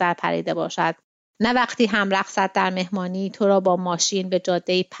یک دختر پریده باشد، نه وقتی هم رقصت در مهمانی تو را با ماشین به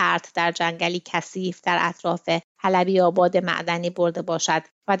جاده‌ای پرت در جنگلی کثیف در اطراف حلبی آباد معدنی برده باشد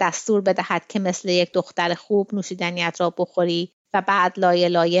و دستور بدهد که مثل یک دختر خوب نوشیدنیت را بخوری و بعد لایه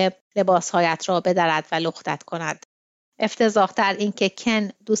لایه لباسهایت را بدرد و لختت کند. افتضاح‌تر این که کن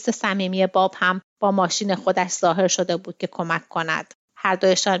دوست صمیمی باب هم با ماشین خودش ظاهر شده بود که کمک کند. هر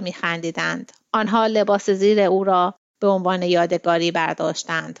دویشان می‌خندیدند. آنها لباس زیر او را به عنوان یادگاری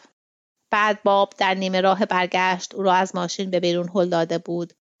برداشتند. بعد باب در نیمه راه برگشت او را از ماشین به بیرون هل داده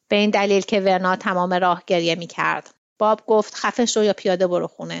بود، به این دلیل که ورنا تمام راه گریه می‌کرد. باب گفت خفه شو یا پیاده برو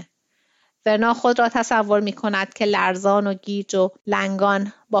خونه. ورنا خود را تصور می‌کند که لرزان و گیج و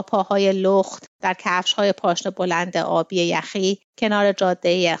لنگان با پاهای لخت در کفش‌های پاشنه بلند آبی یخی کنار جاده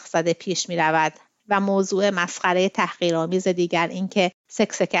یخزده پیش می‌رود و موضوع مسخره تحقیرآمیز دیگر این که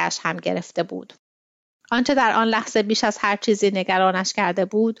سکسکه‌اش هم گرفته بود. آنچه در آن لحظه بیش از هر چیزی نگرانش کرده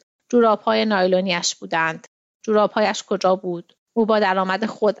بود جوراب‌های نایلونیش بودند. جوراب‌هایش کجا بود؟ او با درآمد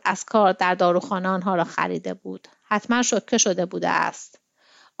خود از کار در داروخانه آنها را خریده بود. حتما شوکه شده بوده است.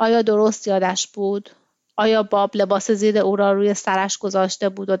 آیا درست یادش بود؟ آیا باب لباس زیر او را روی سرش گذاشته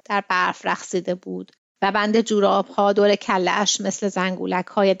بود و در برف رقصیده بود و بند جوراب‌ها دور کله‌اش مثل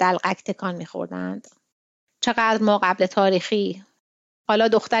زنگولک‌های دلقک تکان می‌خوردند؟ چقدر ما قبل تاریخی! حالا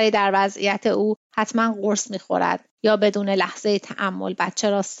دختری در وضعیت او حتما قرص می‌خورد یا بدون لحظه تأمل بچه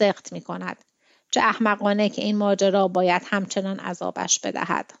را سقط می‌کند. چه احمقانه که این ماجرا باید همچنان عذابش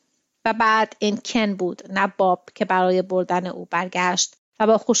بدهد. و بعد این کن بود، نه باب، که برای بردن او برگشت و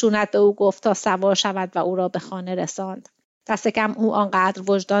با خشونت به او گفت تا سوار شود و او را به خانه رساند. دست کم او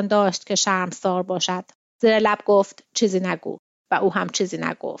آنقدر وجدان داشت که شرمسار باشد. زیر لب گفت چیزی نگو و او هم چیزی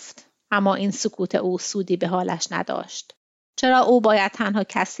نگفت. اما این سکوت او سودی به حالش نداشت. چرا او باید تنها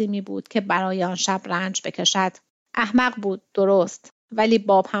کسی می بود که برای آن شب رنج بکشد؟ احمق بود، درست، ولی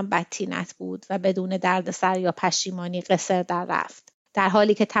باب هم بدطینت بود و بدون دردسر یا پشیمانی قصر در رفت، در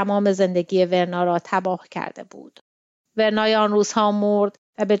حالی که تمام زندگی ورنا را تباه کرده بود. ورنای آن روزها مرد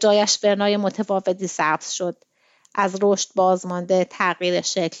و به جایش ورنای متفاوتی سبز شد، از رشد بازمانده، تغییر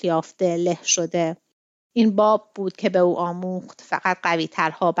شکل یافته، له شده. این باب بود که به او آموخت فقط قوی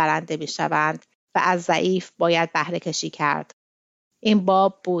ترها برنده می شوند و از ضعیف باید بهره کشی کرد. این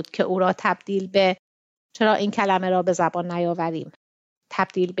باب بود که او را تبدیل به، چرا این کلمه را به زبان نیاوریم،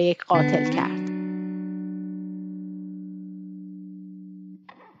 تبدیل به یک قاتل کرد.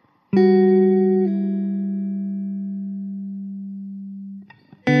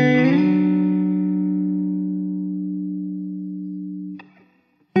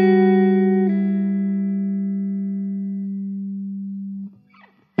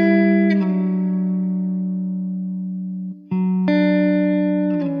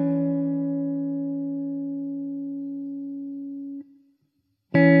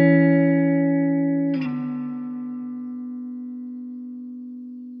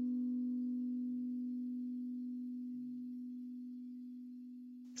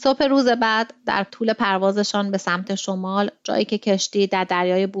 صبح روز بعد در طول پروازشان به سمت شمال، جایی که کشتی در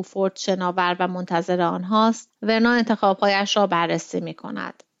دریای بوفورت شناور و منتظر آنهاست، ورنا انتخابهایش را بررسی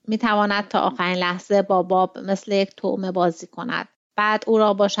می‌کند. می‌تواند تا آخرین لحظه با باب مثل یک طعمه بازی کند. بعد او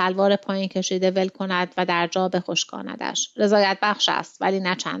را با شلوار پایین کشیده ول کند و در جا بخشکاندش. رضایت بخش است ولی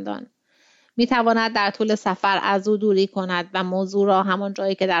نه چندان. می‌تواند در طول سفر از او دوری کند و موضوع را همان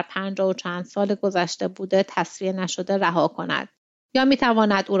جایی که در 50 و چند سال گذشته بوده تصفیه نشده رها کند. یا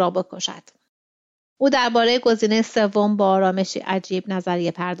می‌تواند او را بکشد. او درباره گزینه سوم با آرامشی عجیب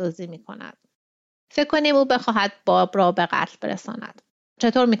نظریه پردازی می‌کند. فکر کنیم او بخواهد باب را به قتل برساند.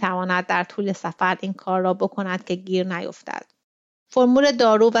 چطور می‌تواند در طول سفر این کار را بکند که گیر نیفتد؟ فرمول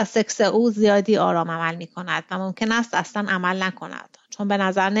دارو و سکس او زیادی آرام عمل می‌کند و ممکن است اصلاً عمل نکند، چون به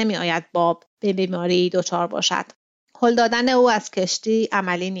نظر نمی‌آید باب به بیماری دچار باشد. هل دادن او از کشتی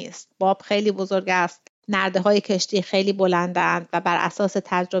عملی نیست. باب خیلی بزرگ است. نرده‌های کشتی خیلی بلندند و بر اساس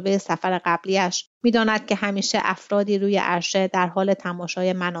تجربه سفر قبلیش می‌داند که همیشه افرادی روی عرشه در حال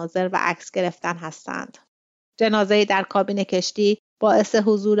تماشای مناظر و عکس گرفتن هستند. جنازه‌ای در کابین کشتی باعث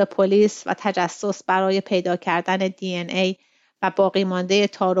حضور پلیس و تجسس برای پیدا کردن DNA و باقی مانده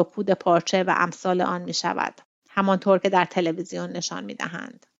تار و پود پارچه و امثال آن می‌شود، همانطور که در تلویزیون نشان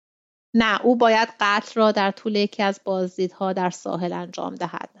می‌دهند. نه، او باید قتل را در طول یکی از بازدیدها در ساحل انجام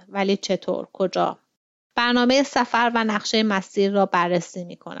دهد. ولی چطور؟ کجا؟ برنامه سفر و نقشه مسیر را بررسی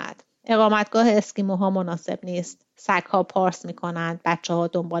می کند. اقامتگاه اسکیموها مناسب نیست. سگ‌ها پارس می کنند. بچه‌ها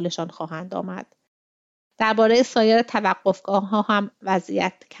دنبالشان خواهند آمد. درباره سایر توقفگاه‌ها هم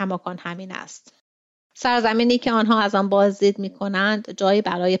وضعیت کماکان همین است. سرزمینی که آنها از آن بازدید می کنند جایی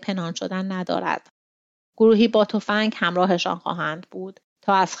برای پنهان شدن ندارد. گروهی با تفنگ همراهشان خواهند بود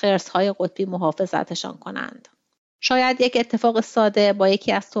تا از خرس‌های قطبی محافظتشان کنند. شاید یک اتفاق ساده با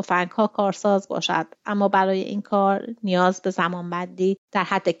یکی از تفنگ‌ها کارساز باشد، اما برای این کار نیاز به زمانبندی در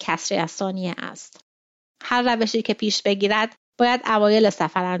حد کسری از ثانیه است. هر روشی که پیش بگیرد باید اوایل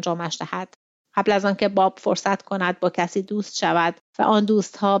سفر انجامش دهد، قبل از آنکه باب فرصت کند با کسی دوست شود و آن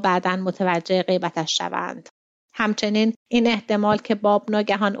دوستها بعداً متوجه غیبتش شوند. همچنین این احتمال که باب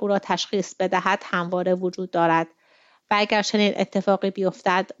ناگهان او را تشخیص بدهد همواره وجود دارد و اگر چنین اتفاقی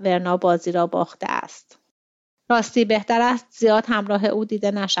بیفتد ورنا بازی را باخته است. راستی بهتر است زیاد همراه او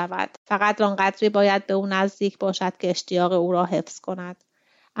دیده نشود. فقط آنقدری باید به او نزدیک باشد که اشتیاق او را حفظ کند.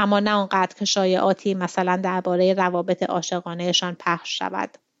 اما نه آنقدر که شایعاتی مثلا درباره روابط عاشقانه‌شان پخش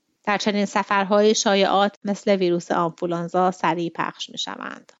شود. در چنین سفرهای شایعات مثل ویروس آنفولانزا سریع پخش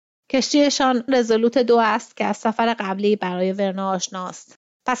می‌شوند. کشتیشان رزولوت 2 است که از سفر قبلی برای ورنا آشناست.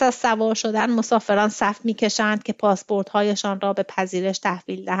 پس از سوار شدن مسافران صف می‌کشند که پاسپورت‌هایشان را به پذیرش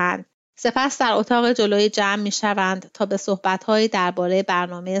تحویل دهند. سپس در اتاق جلوی جمع می‌شوند تا به صحبت‌هایی درباره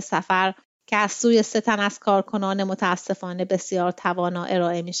برنامه سفر که از سوی 3 تن از کارکنان متاسفانه بسیار توانا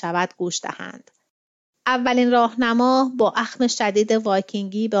ارائه می‌شود گوش دهند. اولین راهنما با اخم شدید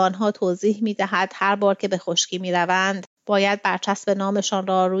وایکینگی به آنها توضیح می‌دهد هر بار که به خشکی می‌روند باید برچسب نامشان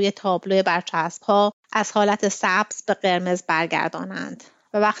را روی تابلو برچسب‌ها از حالت سبز به قرمز برگردانند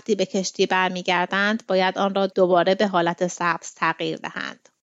و وقتی به کشتی برمیگردند باید آن را دوباره به حالت سبز تغییر دهند.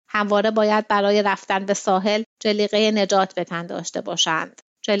 همواره باید برای رفتن به ساحل جلیقه نجات به تن داشته باشند.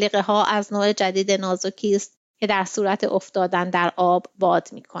 جلیقه ها از نوع جدید نازکی است که در صورت افتادن در آب باد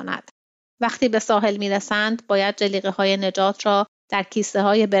می کند. وقتی به ساحل می رسند باید جلیقه های نجات را در کیسه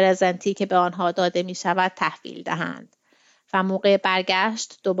های برزنتی که به آنها داده می شود تحویل دهند و موقع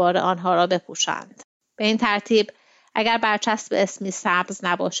برگشت دوباره آنها را بپوشند. به این ترتیب اگر برچسب اسمی سبز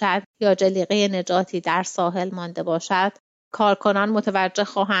نباشد یا جلیقه نجاتی در ساحل مانده باشد کارکنان متوجه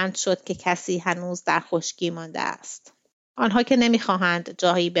خواهند شد که کسی هنوز در خشکی مانده است. آنها که نمیخواهند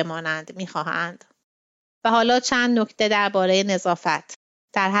جایی بمانند میخواهند. و حالا چند نکته درباره نظافت.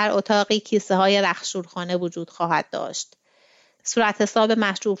 در هر اتاقی کیسه های رختشورخانه وجود خواهد داشت. صورت حساب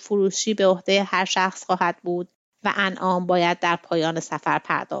مشروب فروشی به عهده هر شخص خواهد بود و انعام باید در پایان سفر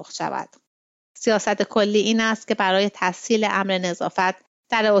پرداخت شود. سیاست کلی این است که برای تسهیل امر نظافت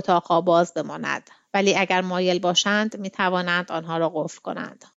در اتاقها باز بماند. ولی اگر مایل باشند می توانند آنها را قفل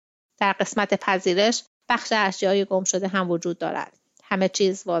کنند. در قسمت پذیرش بخش اشیای گم شده هم وجود دارد. همه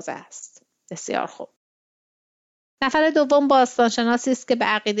چیز واضح است. بسیار خوب. نفر دوم باستانشناسی است که به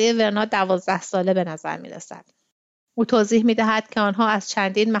عقیده ورنا 12 ساله به نظر می رسد. او توضیح می دهد که آنها از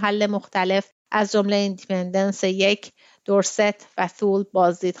چندین محل مختلف از جمله ایندیپندنس 1، دورست و ثول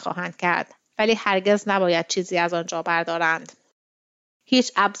بازدید خواهند کرد. ولی هرگز نباید چیزی از آنجا بردارند.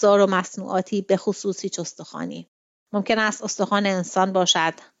 هیچ ابزار و مصنوعاتی به خصوص هیچ استخوانی. ممکن است استخوان انسان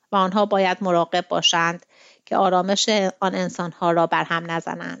باشد و آنها باید مراقب باشند که آرامش آن انسانها را برهم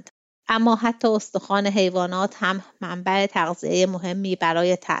نزنند. اما حتی استخوان حیوانات هم منبع تغذیه مهمی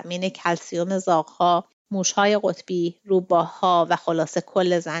برای تأمین کلسیم زاغ‌ها، موش‌های قطبی، روباه‌ها و خلاصه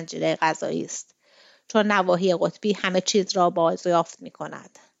کل زنجیره غذایی است. چون نواحی قطبی همه چیز را بازیافت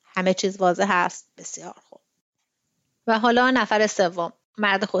می‌کند. همه چیز واضح است. بسیار خوب. و حالا نفر سوم،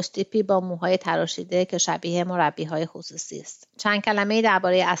 مرد خوشتیپی با موهای تراشیده که شبیه مربی‌های خصوصی است. چند کلمه‌ای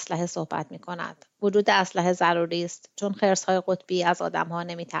درباره اسلحه صحبت می‌کند. وجود اسلحه ضروری است چون خرس‌های قطبی از آدم‌ها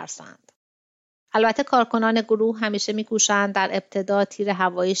نمی‌ترسند. البته کارکنان گروه همیشه می‌کوشند در ابتدا تیر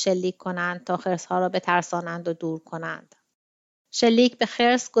هوایی شلیک کنند تا خرس‌ها را بترسانند و دور کنند. شلیک به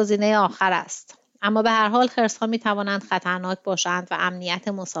خرس گزینه آخر است. اما به هر حال خرس‌ها می‌توانند خطرناک باشند و امنیت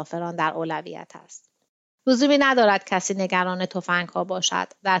مسافران در اولویت است. لزومی ندارد کسی نگران تفنگ‌ها باشد.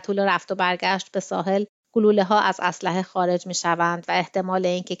 در طول رفت و برگشت به ساحل گلوله‌ها از اسلحه خارج می‌شوند و احتمال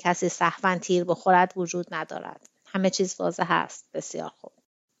اینکه کسی سهواً تیر بخورد وجود ندارد. همه چیز واضح است. بسیار خوب.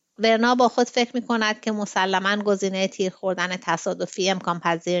 ورنا با خود فکر می‌کند که مسلماً گزینه تیر خوردن تصادفی امکان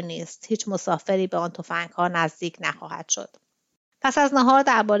پذیر نیست. هیچ مسافری به آن تفنگ‌ها نزدیک نخواهد شد. پس از نهار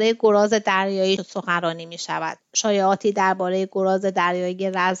درباره گراز دریایی سخنرانی می‌شود. شایعاتی درباره گراز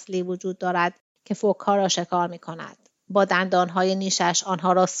دریایی رزلی وجود دارد که فوک‌ها را شکار می‌کند. با دندان‌های نیشش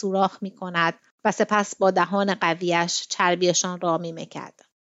آنها را سوراخ می‌کند و سپس با دهان قویش چربیشان را می‌مکد.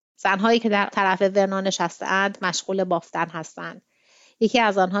 زن‌هایی که در طرف ورنا نشسته‌اند مشغول بافتن هستند. یکی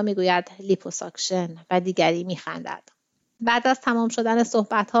از آنها می‌گوید لیپوساکشن و دیگری می‌خندد. بعد از تمام شدن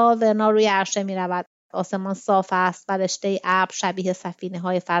صحبت‌ها ورنا روی عرشه می‌رود. آسمان صاف است و رشته ابر شبیه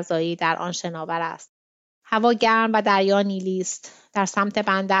سفینه‌های فضایی در آن شناور است. هوا گرم و دریا نیلی است. در سمت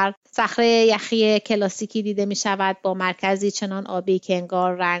بندر صخره یخی کلاسیکی دیده می شود با مرکزی چنان آبی که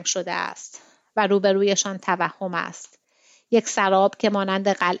انگار رنگ شده است و روبرویشان توهم است. یک سراب که مانند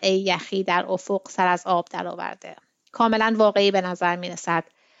قلعه یخی در افق سر از آب درآورده. کاملا واقعی به نظر می رسد.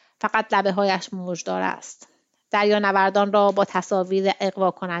 فقط لبه هایش موجدار است. دریانوردان را با تصاویر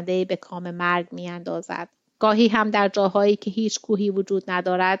اغوا کننده‌ای به کام مرگ می اندازد. گاهی هم در جاهایی که هیچ کوهی وجود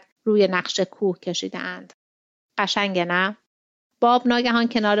ندارد روی نقش کوه کشیده اند. قشنگه نه؟ باب ناگهان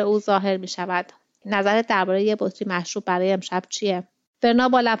کنار او ظاهر می شود. نظرت درباره یه بطری مشروب برای امشب چیه؟ ورنا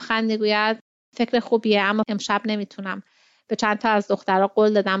با لبخند میگوید فکر خوبیه اما امشب نمیتونم. به چند تا از دخترها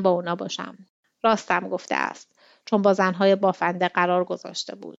قول دادم با اونا باشم. راستم گفته است چون با زنهای بافنده قرار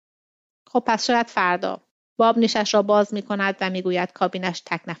گذاشته بود. خب پس شاید فردا. باب نیشش را باز می کند و میگوید کابینش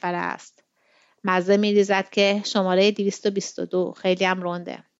تک نفره است. مزه می ریزد که شماره 222 خیلی هم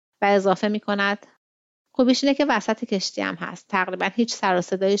رونده و اضافه می کند خوبیش اینه که وسط کشتی هم هست. تقریبا هیچ سر و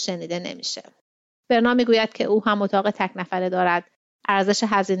صدایی شنیده نمیشه. ورنا میگوید که او هم اتاق تک نفره دارد. ارزش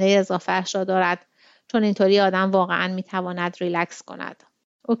هزینه اضافه اش را دارد چون اینطوری آدم واقعا میتواند ریلکس کند.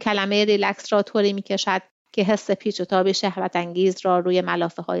 او کلمه ریلکس را طوری میکشد که حس پیچ و تاب شهوت انگیز را روی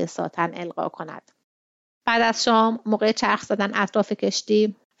ملافه های ساتن القا کند. بعد از شام موقع چرخ زدن اطراف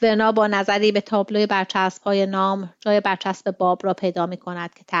کشتی ورنا با نظری به تابلوی برچسب‌های نام جای برچسب باب را پیدا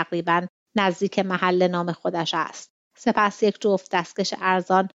می‌کند که تقریباً نزدیک محل نام خودش است. سپس یک جفت دستکش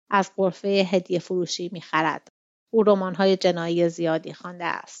ارزان از غرفه هدیه فروشی می‌خرد. او رمان‌های جنایی زیادی خوانده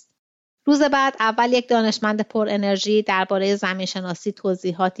است. روز بعد اول یک دانشمند پر انرژی درباره زمین‌شناسی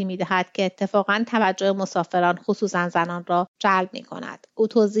توضیحاتی می‌دهد که اتفاقاً توجه مسافران خصوصاً زنان را جلب می‌کند. او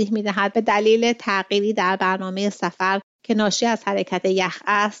توضیح می‌دهد به دلیل تغییری در برنامه سفر که ناشی از حرکت یخ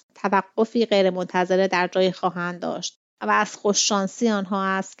است، توقفی غیرمنتظره در جای خواهند داشت و از خوششانسی آنها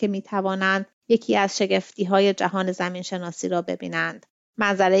است که می‌توانند یکی از شگفتی‌های جهان زمین‌شناسی را ببینند.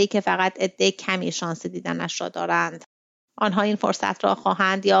 منظره‌ای که فقط عده کمی شانس دیدنش را دارند. آنها این فرصت را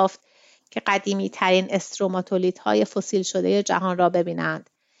خواهند یافت که قدیمی ترین استروماتولیت‌های فسیل شده جهان را ببینند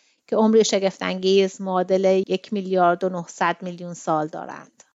که عمری شگفت‌انگیز معادل 1,900,000,000 سال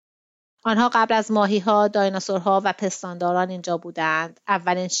دارند. آنها قبل از ماهی‌ها، دایناسورها و پستانداران اینجا بودند.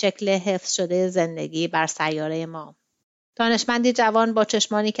 اولین شکل حفظ شده زندگی بر سیاره ما. دانشمندی جوان با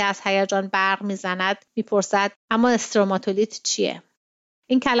چشمانی که از هیجان برق می‌زند می‌پرسد اما استروماتولیت چیه؟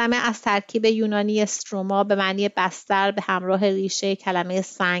 این کلمه از ترکیب یونانی استروما به معنی بستر به همراه ریشه کلمه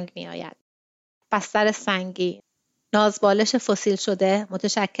سنگ می‌آید. بستر سنگی، نازبالش فسیل شده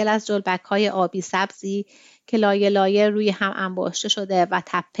متشکل از جلبک‌های آبی سبزی که لایه لایه روی هم انباشته شده و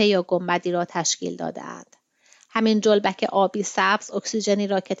تپه یا گنبدی را تشکیل داده‌اند. همین جلبک آبی سبز اکسیژنی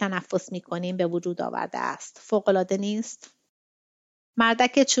را که تنفس می‌کنیم به وجود آورده است. فوق‌العاده نیست؟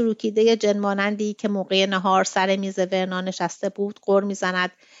 مردک چروکیده جنمانندی که موقع نهار سر میز ورنا نشسته بود غر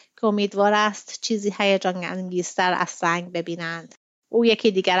می‌زند که امیدوار است چیزی هیجان انگیزتر از سنگ ببینند. او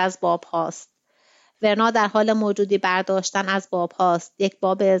یکی دیگر از باب هاست. ورنا در حال موجودی برداشتن از باب هاست. یک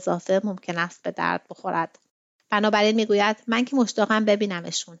باب اضافه ممکن است به درد بخورد. بنابراین میگوید من که مشتاقم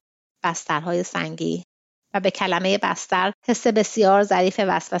ببینمشون. بسترهای سنگی و به کلمه بستر حس بسیار ظریف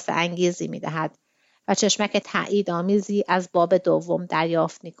وسوسه انگیزی می‌دهد و چشمک تأییدآمیزی از باب دوم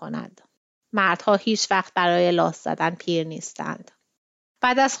دریافت می‌کند. مردها هیچ وقت برای لاس زدن پیر نیستند.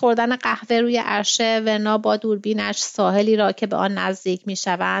 بعد از خوردن قهوه روی عرشه، ورنا با دوربینش ساحلی را که به آن نزدیک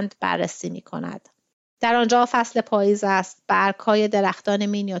می‌شوند بررسی می‌کند. در آنجا فصل پاییز است. برگ‌های درختان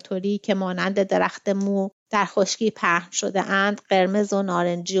مینیاتوری که مانند درخت مو در خشکی پهن شده اند، قرمز و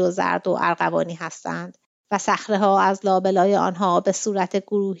نارنجی و زرد و ارغوانی هستند و صخره‌ها از لابلای آنها به صورت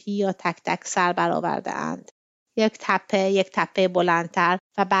گروهی یا تک تک سر برآورده اند. یک تپه بلندتر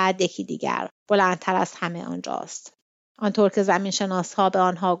و بعد یکی دیگر بلندتر از همه آنجاست. آنطور که زمینشناس‌ها به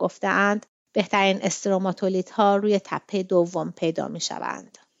آنها گفته‌اند، بهترین استروماتولیت‌ها روی تپه دوم پیدا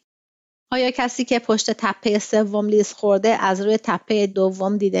می‌شوند. آیا کسی که پشت تپه سوم لیز خورده از روی تپه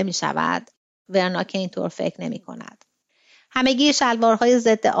دوم دیده می‌شود؟ ورنا که اینطور فکر نمی‌کند. همگی شلوارهای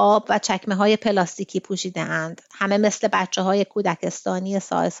ضد آب و چکمه‌های پلاستیکی پوشیده‌اند. همه مثل بچه‌های کودکستانی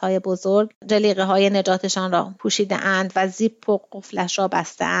سایزهای بزرگ، جلیقه‌های نجاتشان را پوشیده‌اند و زیپ و قفلش را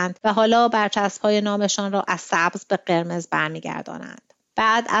بسته‌اند و حالا برچسب‌های نامشان را از سبز به قرمز برمی‌گردانند.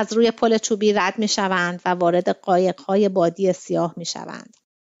 بعد از روی پل چوبی رد می‌شوند و وارد قایق‌های بادی سیاه می‌شوند.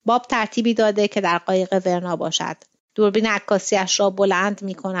 باب ترتیبی داده که در قایق ورنا باشد. دوربین عکاسی‌اش را بلند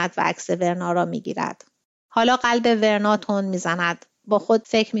می‌کند و عکس ورنا را می‌گیرد. حالا قلب ورنا تند میزند. با خود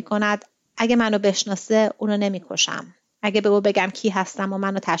فکر میکند اگه منو بشناسه اونو نمیکشم. اگه به او بگم کی هستم و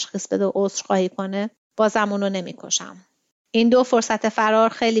منو تشخیص بده و عذرخواهی کنه، بازم اونو نمیکشم. این دو فرصت فرار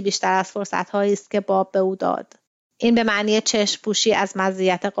خیلی بیشتر از فرصت‌هایی است که باب به او داد. این به معنی چشم پوشی از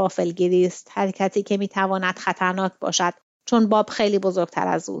مزیت غافلگیری است، حرکتی که میتواند خطرناک باشد چون باب خیلی بزرگتر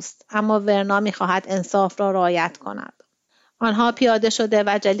از اوست، اما ورنا میخواهد انصاف را رعایت کند. آنها پیاده شده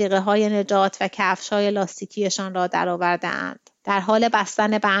و جلیقه‌های نجات و کفش‌های لاستیکیشان را درآورده‌اند. در حال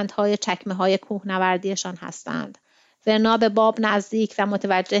بستن بندهای چکمه‌های کوهنوردیشان هستند. ورنا به باب نزدیک و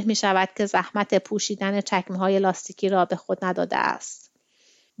متوجه می‌شود که زحمت پوشیدن چکمه‌های لاستیکی را به خود نداده است.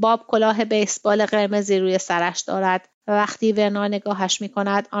 باب کلاه بیسبال قرمزی روی سرش دارد و وقتی ورنا نگاهش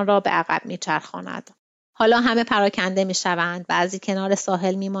می‌کند آن را به عقب می‌چرخاند. حالا همه پراکنده می‌شوند، بعضی کنار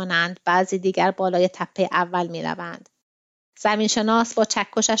ساحل می‌مانند، بعضی دیگر بالای تپه اول می‌روند. زمینشناس با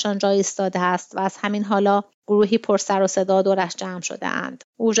چکشش آنجا ایستاده است و از همین حالا گروهی پر سر و صدا دورش جمع شده اند.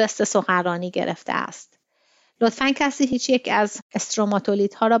 او ژست سخنرانی گرفته است. لطفاً کسی هیچ یک از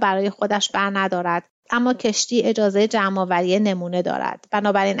استروماتولیت‌ها را برای خودش بر ندارد، اما کشتی اجازه جمع‌آوری نمونه دارد.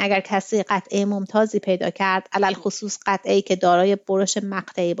 بنابراین اگر کسی قطعه ممتازی پیدا کرد، علل خصوص قطعه‌ای که دارای برش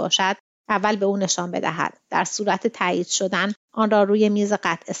مقطعی باشد، اول به او نشان بدهد. در صورت تایید شدن آن را روی میز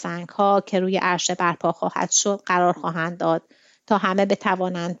قطع سنگ‌ها که روی عرشه برپا خواهد شد قرار خواهند داد تا همه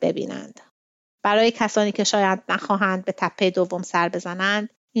بتوانند ببینند. برای کسانی که شاید نخواهند به تپه دوم سر بزنند،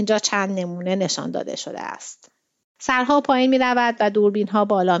 اینجا چند نمونه نشان داده شده است. سرها پایین می رود و دوربین‌ها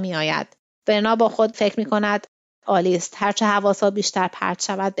بالا می آید. ورنا با خود فکر می کند عالی است، هرچه حواسا بیشتر پرت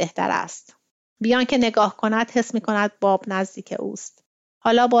شود بهتر است. بیان که نگاه کند حس می کند باب نزدیک اوست.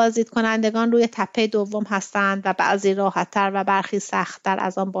 حالا بازدید کنندگان روی تپه دوم هستند و بعضی راحت‌تر و برخی سخت‌تر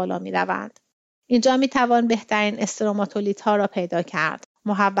از آن بالا می روند. اینجا می توان بهترین استروماتولیت‌ها را پیدا کرد.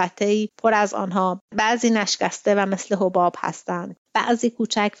 محوطه‌ای پر از آنها، بعضی نشکسته و مثل حباب هستند، بعضی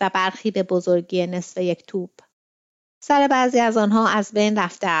کوچک و برخی به بزرگی نصف یک توپ. سر بعضی از آنها از بین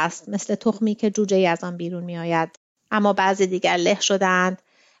رفته است، مثل تخمی که جوجه‌ای از آن بیرون می آید. اما بعضی دیگر له شدند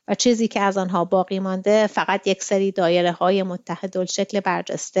و چیزی که از آنها باقی مانده فقط یک سری دایره‌های متحدالشکل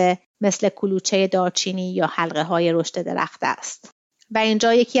برجسته مثل کلوچه دارچینی یا حلقه‌های رشد درخت است. و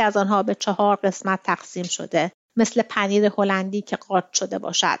اینجا یکی از آنها به 4 قسمت تقسیم شده، مثل پنیر هلندی که قارچ شده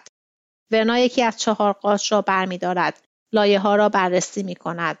باشد. ورنا یکی از 4 قارچ را برمی‌دارد، لایه‌ها را بررسی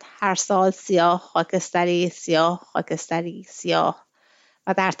می‌کند. هر سال سیاه، خاکستری، سیاه، خاکستری، سیاه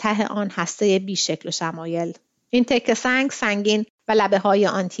و در ته آن هسته بی‌شکل و شمایل. این تکه سنگ سنگین و لبه‌های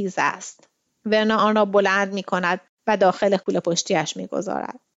آن تیز است. ورنا آن را بلند می‌کند و داخل کوله پشتیش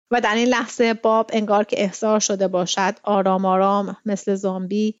می‌گذارد. و در این لحظه باب انگار که احضار شده باشد آرام آرام مثل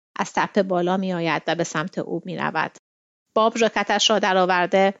زامبی از تپه بالا می‌آید و به سمت او می‌رود. باب ژاکتش را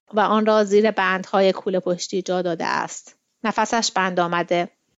درآورده و آن را زیر بندهای کوله پشتی جا داده است. نفسش بند آمده.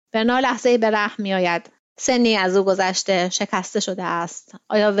 ورنا لحظه‌ای به رحم می‌آید. سنی از او گذشته، شکسته شده است.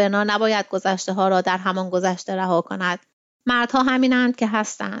 آیا ورنا نباید گذشته‌ها را در همان گذشته رها کند؟ مردها همینند که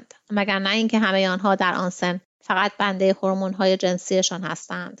هستند، مگر نه اینکه همه آنها در آن سن فقط بنده هورمون‌های جنسیشان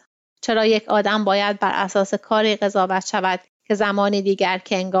هستند. چرا یک آدم باید بر اساس کاری قضاوت شود که زمانی دیگر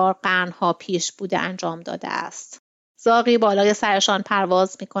که انگار قرن‌ها پیش بوده انجام داده است؟ زاغی بالای سرشان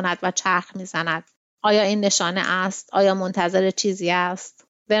پرواز می‌کند و چرخ می‌زند. آیا این نشانه است؟ آیا منتظر چیزی است؟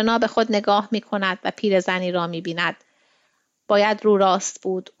 ورنا به خود نگاه می کند و پیرزنی را می بیند. باید رو راست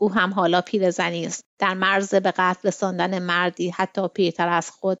بود. او هم حالا پیرزنی است. در مرز به قتل رساندن مردی حتی پیرتر از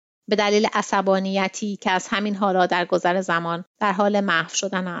خود به دلیل عصبانیتی که از همین حالا در گذر زمان در حال محو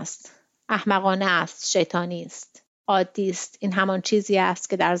شدن است. احمقانه است، شیطانی است. عادی است. این همان چیزی است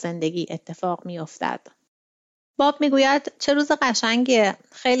که در زندگی اتفاق می افتد. باب میگوید چه روز قشنگیه.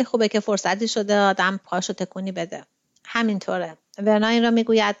 خیلی خوبه که فرصتی شده آدم پاشو تکونی بده. همینطوره. ورنا این را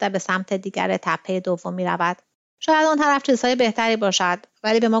میگوید و به سمت دیگر تپه دوم میرود. شاید اون طرف چیزهای بهتری باشد،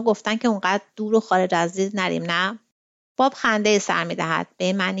 ولی به ما گفتن که اونقدر دور و خارج از دید نریم، نه؟ باب خنده سر میدهد به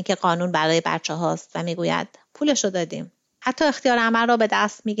این معنی که قانون برای بچه هاست و میگوید پولشو دادیم. حتی اختیار عمل را به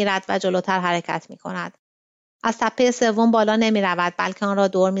دست میگیرد و جلوتر حرکت میکند. از تپه سوم بالا نمیرود، بلکه آن را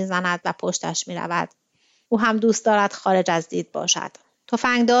دور میزند و پشتش میرود. او هم دوست دارد خارج از دید باشد.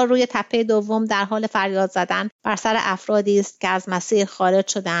 تفنگدار روی تپه دوم در حال فریاد زدن بر سر افرادی است که از مسیر خارج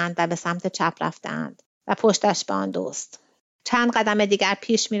شده‌اند و به سمت چپ رفته‌اند و پشتش به آن دوست. چند قدم دیگر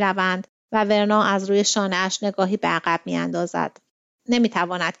پیش می‌روند و ورنا از روی شانه‌اش نگاهی به عقب می‌اندازد.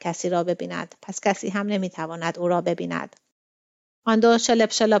 نمی‌تواند کسی را ببیند، پس کسی هم نمی‌تواند او را ببیند. آن دو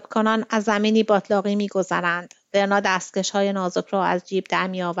شلپ کنان از زمینی باتلاقی می‌گذرند. ورنا دستکش‌های نازک را از جیب در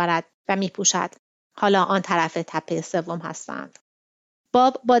می‌آورد و می‌پوشد. حالا آن طرف تپه سوم هستند.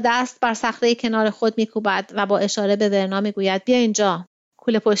 باب با دست بر صخره کنار خود می‌کوبد و با اشاره به ورنا می‌گوید بیا اینجا.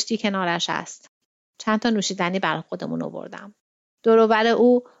 کوله پشتی کنارش است. چند تا نوشیدنی برای خودمون آوردم. دور و بر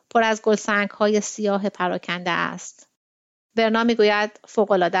او پر از گلسنگ‌های سیاه پراکنده است. ورنا می‌گوید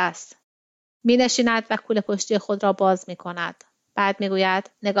فوق‌العاده است. می‌نشیند و کوله پشتی خود را باز می‌کند. بعد می‌گوید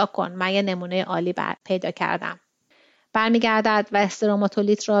نگاه کن، من یه نمونه عالی پیدا کردم. برمیگردد و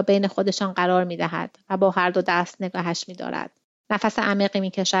استروماتولیت را بین خودشان قرار می‌دهد و با هر دو دست نگاهش می‌دارد. نفس عمیقی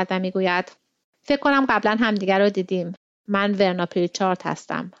می‌کشد و می‌گوید فکر کنم قبلا همدیگر رو دیدیم. من ورنا پریچارد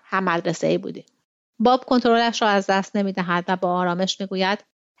هستم. هم مدرسه‌ای بودیم. باب کنترلش را از دست نمی‌دهد و با آرامش می‌گوید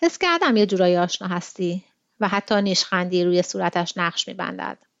حس کردم یه جورایی آشنا هستی و حتی نیشخندی روی صورتش نقش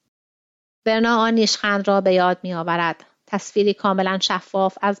می‌بندد. ورنا آن نیشخند را به یاد می‌آورد. تصویری کاملا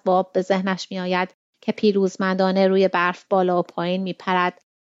شفاف از باب به ذهنش می‌آید که پیروزمندانه روی برف بالا و پایین می‌پرد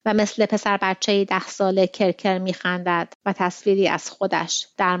و مثل پسر بچه‌ای 10 ساله کرکر می‌خندد و تصویری از خودش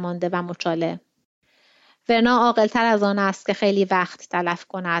درمانده و مچاله. ورنا عاقل‌تر از آن است که خیلی وقت تلف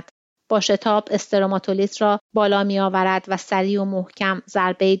کند. با شتاب استروماتولیت را بالا می‌آورد و سریع و محکم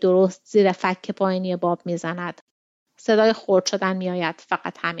ضربه‌ای درست زیر فک پایینی باب می‌زند. صدای خرد شدن می‌آید،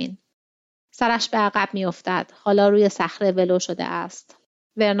 فقط همین. سرش به عقب می‌افتد. حالا روی صخره ولو شده است.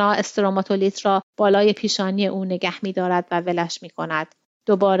 ورنا استروماتولیت را بالای پیشانی او نگه می‌دارد و ولش می‌کند.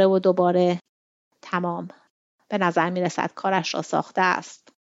 دوباره و دوباره. تمام. به نظر می‌رسد کارش را ساخته است.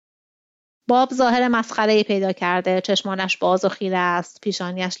 باب ظاهر مسخره‌ای پیدا کرده. چشمانش باز و خیره است.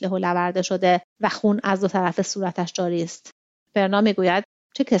 پیشانیش له و لورده شده و خون از دو طرف صورتش جاری است. ورنا می‌گوید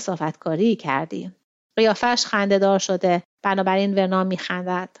چه کثافتکاری کردی. قیافش خنده‌دار شده. بنابراین ورنا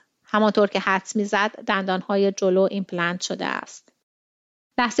می‌خندد. همانطور که حدس می‌زد دندانهای جلو ایمپلنت شده است.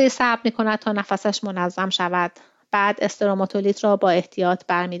 لحظه صبر می‌کند تا نفسش منظم شود. بعد استروماتولیت را با احتیاط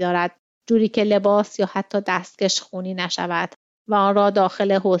برمی‌دارد، جوری که لباس یا حتی دستکش خونی نشود و آن را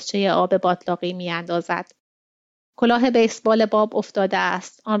داخل حوضچه آب باتلاقی می‌اندازد. کلاه بیسبال باب افتاده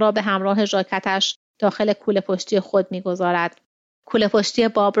است. آن را به همراه ژاکتش داخل کوله پشتی خود می‌گذارد. کوله پشتی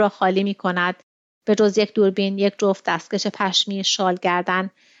باب را خالی می‌کند. به جز یک دوربین، یک جفت دستکش پشمی، شال گردن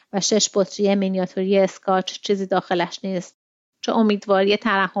و 6 بطری مینیاتوری اسکاچ چیزی داخلش نیست. چه امیدواری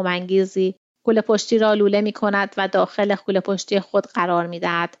ترحم‌انگیزی. کوله پشتی را لوله می‌کند و داخل کوله پشتی خود قرار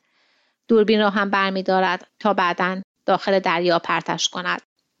می‌دهد. دوربین را هم برمی‌دارد تا بعداً داخل دریا پرتش کند.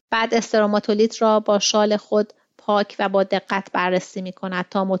 بعد استروماتولیت را با شال خود پاک و با دقت بررسی می‌کند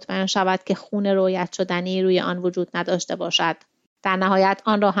تا مطمئن شود که خون رویت شدنی روی آن وجود نداشته باشد. در نهایت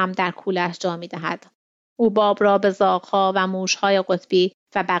آن را هم در کوله‌اش جا می‌دهد. او باب را به زاغ‌ها و موش‌های قطبی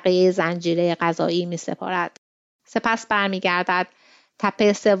و بقیه زنجیره غذایی می‌سپارد. سپس برمیگردد،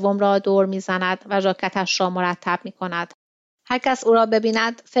 تپه سوم را دور می‌زند و ژاکتش را مرتب می‌کند. هر کس او را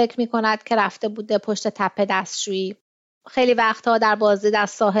ببیند فکر می‌کند که رفته بوده پشت تپه دستشویی. خیلی وقتها در بازدید از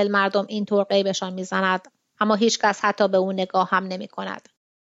ساحل مردم اینطور غیبشان می‌زند، اما هیچ کس حتی به او نگاه هم نمی‌کند.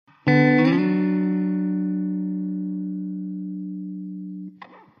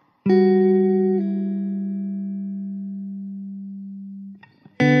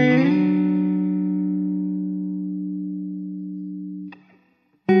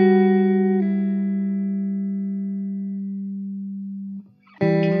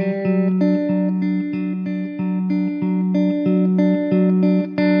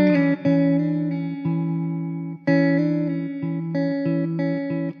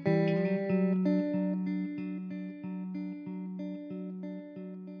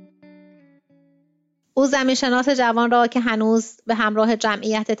 او زمینشناس جوان را که هنوز به همراه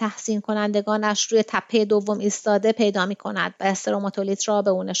جمعیت تحسین کنندگانش روی تپه دوم ایستاده پیدا می کند و استروماتولیت را به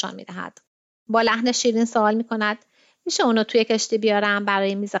او نشان می دهد. با لحن شیرین سوال می کند میشه اونو توی کشتی بیارم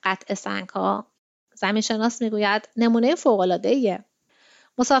برای میز قطع سنگ‌ها؟ زمینشناس می گوید نمونه فوق‌العاده‌ایه.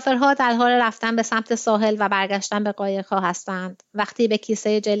 مسافرها در حال رفتن به سمت ساحل و برگشتن به قایق‌ها هستند. وقتی به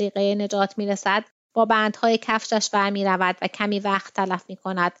کیسه جلیقه نجات می رسد با بندهای کفشش برمی رود و کمی وقت تلف می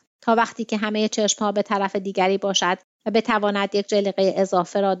کند تا وقتی که همه چشمها به طرف دیگری باشد و بتواند یک جلیقه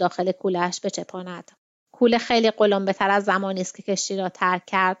اضافه را داخل کوله‌اش بچپاند. کوله خیلی قلمبه‌تر از زمانی است که کشتی را ترک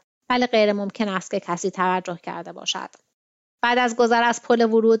کرد، ولی غیر ممکن است که کسی توجه کرده باشد. بعد از گذر از پل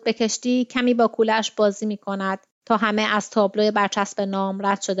ورود به کشتی کمی با کوله‌اش بازی می کند تا همه از تابلوی برچسب نام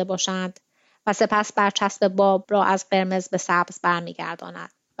رد شده باشند و سپس برچسب باب را از قرمز به سبز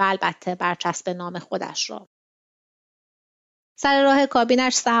برمیگرداند و البته برچسب نام خودش را. سر راه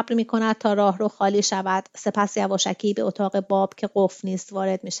کابینش صبر می کند تا راهرو خالی شود، سپس یواشکی به اتاق باب که قفل نیست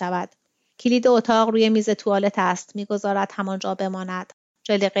وارد می شود. کلید اتاق روی میز توالت است، می گذارد همانجا بماند.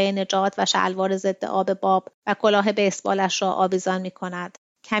 جلیقه نجات و شلوار ضد آب باب و کلاه بیسبالش را آویزان می کند.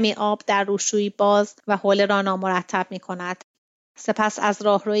 کمی آب در روشویی باز و حوله را نامرتب می کند. سپس از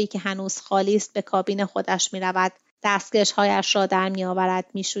راهرویی که هنوز خالی است به کابین خودش می رود. دستکش‌هایش را در می آورد،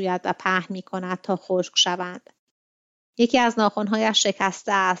 می شوید و پهن می کند تا خشک شوند. یکی از ناخن‌هایش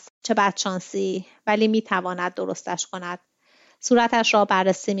شکسته است، چه بدشانسی، ولی می تواند درستش کند. صورتش را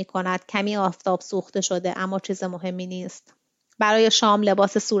بررسی می کند، کمی آفتاب سوخته شده اما چیز مهمی نیست. برای شام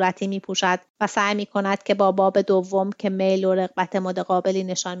لباس صورتی می پوشد و سعی می کند که با باب دوم که میل و رغبت متقابلی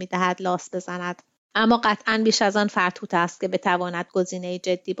نشان می دهد لاس بزند. اما قطعاً بیش از آن فرتوت است که بتواند گزینه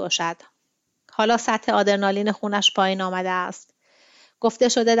جدی باشد. حالا سطح آدرنالین خونش پایین آمده است. گفته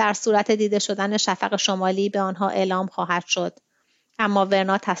شده در صورت دیده شدن شفق شمالی به آنها اعلام خواهد شد. اما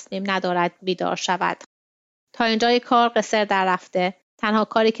ورنا تصمیم ندارد بیدار شود. تا اینجای کار قصر در رفته. تنها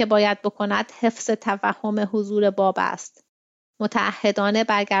کاری که باید بکند حفظ توهم حضور باب است. متعهدانه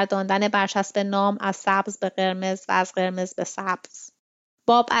برگرداندن برچسب نام از سبز به قرمز و از قرمز به سبز.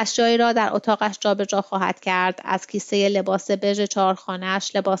 باب اشیایی را در اتاقش جابجا خواهد کرد. از کیسه لباس بژ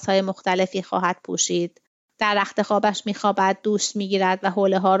چهارخانه‌اش لباسهای مختلفی خواهد پوشید. در رخت خوابش میخوابد، دوش میگیرد و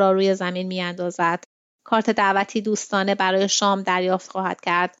حوله ها را روی زمین میاندازد. کارت دعوتی دوستانه برای شام دریافت خواهد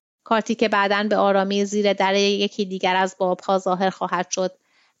کرد. کارتی که بعداً به آرامی زیر دره یکی دیگر از بابها ظاهر خواهد شد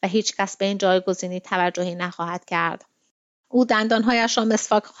و هیچ کس به این جایگزینی توجهی نخواهد کرد. او دندانهایش را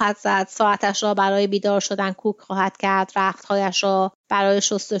مسواک خواهد زد، ساعتش را برای بیدار شدن کوک خواهد کرد، رختهایش را برای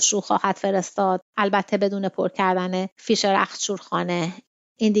شستشو خواهد فرستاد، البته بدون پر کردن فیش رختشورخانه.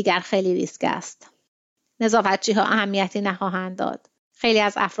 این دیگر خیلی ریسک است. نظافتچی‌ها اهمیتی نخواهند داد. خیلی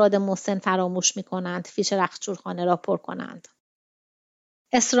از افراد مسن فراموش می‌کنند فیش رختشورخانه را پر کنند.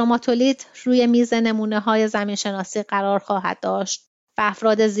 استروماتولیت روی میز نمونه‌های زمینشناسی قرار خواهد داشت و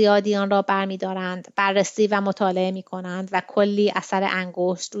افراد زیادی آن را برمی‌دارند، بررسی و مطالعه می‌کنند و کلی اثر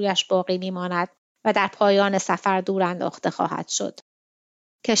انگشت رویش باقی می‌ماند و در پایان سفر دور انداخته خواهد شد.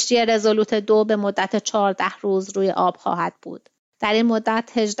 کشتی رزولوت 2 به مدت 14 روز روی آب خواهد بود. در این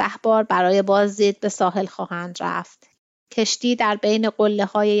مدت 18 بار برای بازدید به ساحل خواهند رفت. کشتی در بین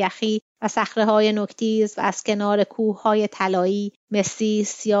قله‌های یخی و صخره‌های نوک‌تیز و از کنار کوه‌های طلایی، مسی،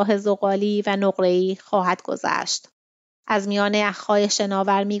 سیاه زغالی و نقره‌ای خواهد گذشت. از میان یخ‌های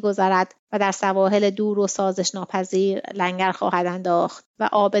شناور می‌گذرد و در سواحل دور و سازش ناپذیر لنگر خواهد انداخت و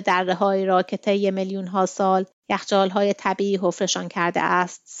آب دره‌هایی را که طی میلیون‌ها سال یخچال‌های طبیعی حفره‌شان کرده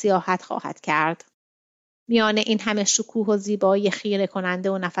است، سیاحت خواهد کرد. میان این همه شکوه و زیبایی خیره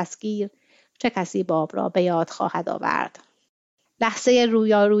کننده و نفسگیر، چه کسی باب را به یاد خواهد آورد؟ لحظه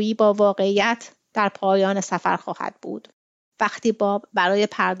رویارویی با واقعیت در پایان سفر خواهد بود. وقتی باب برای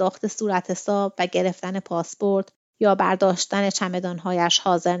پرداخت صورت حساب و گرفتن پاسپورت یا برداشتن چمدانهایش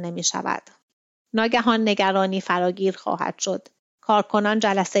حاضر نمی شود. ناگهان نگرانی فراگیر خواهد شد. کارکنان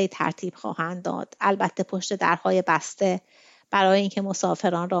جلسه ترتیب خواهند داد، البته پشت درهای بسته، برای اینکه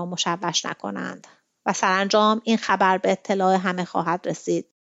مسافران را مشوش نکنند. و سرانجام این خبر به اطلاع همه خواهد رسید.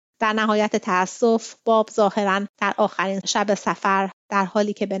 در نهایت تأسف، باب ظاهراً در آخرین شب سفر، در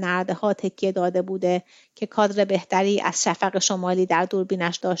حالی که به نرده‌ها تکیه داده بوده که کادر بهتری از شفق شمالی در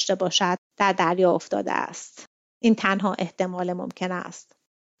دوربینش داشته باشد، در دریا افتاده است. این تنها احتمال ممکن است.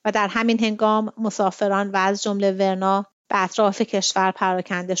 و در همین هنگام مسافران و از جمله ورنا به اطراف کشور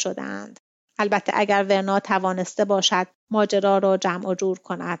پراکنده شدند. البته اگر ورنا توانسته باشد ماجرا را جمع و جور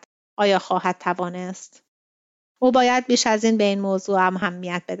کند. آیا خواهد توانست؟ او باید بیش از این به این موضوع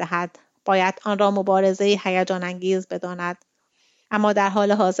اهمیت بدهد. باید آن را مبارزه‌ای هیجان انگیز بداند. اما در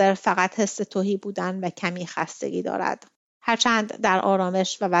حال حاضر فقط حس تهی بودن و کمی خستگی دارد. هرچند در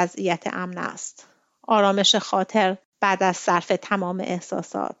آرامش و وضعیت امن است. آرامش خاطر بعد از صرف تمام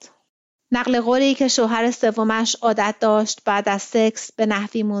احساسات. نقل قولی که شوهر سومش عادت داشت بعد از سکس به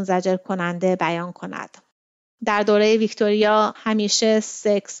نحوی منزجر کننده بیان کند. در دوره ویکتوریا همیشه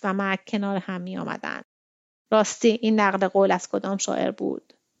سکس و مرگ کنار هم می آمدند. راستی این نقل قول از کدام شاعر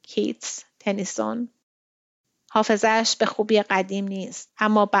بود؟ کیتس، تنیسون؟ حافظش به خوبی قدیم نیست،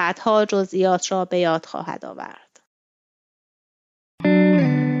 اما بعدها جزئیات را به یاد خواهد آورد.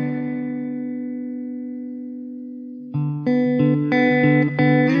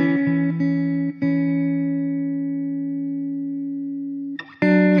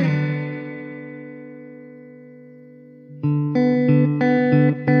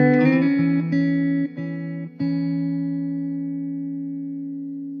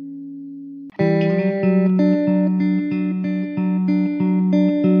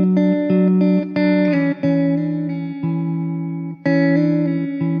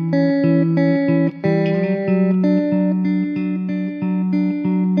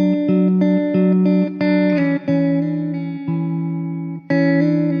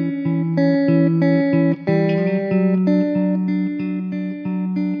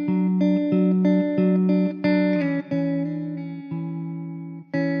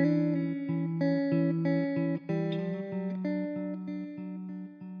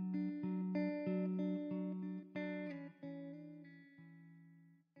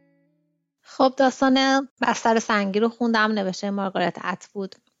 خب داستان بستر سنگی رو خوندم، نوشته مارگارت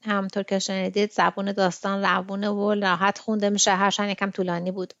اتوود. همونطور که شنیدید زبون داستان روونه و راحت خونده میشه، هرچند یکم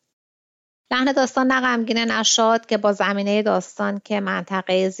طولانی بود. لحن داستان نه غمگینه نه شاد که با زمینه داستان که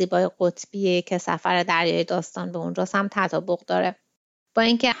منطقه زیبای قطبیه که سفر دریایی داستان به اونجاست هم تطابق داره. با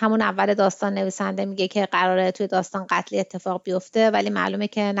اینکه همون اول داستان نویسنده میگه که قراره توی داستان قتلی اتفاق بیفته، ولی معلومه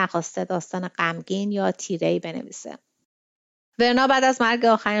که نخواسته داستان غمگین یا تیره‌ای بنویسه. ورنا بعد از مرگ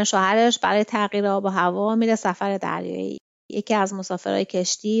آخرین شوهرش برای تغییر آب و هوا میره سفر دریایی. یکی از مسافرای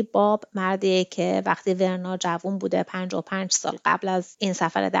کشتی باب، مردیه که وقتی ورنا جوون بوده 55 سال قبل از این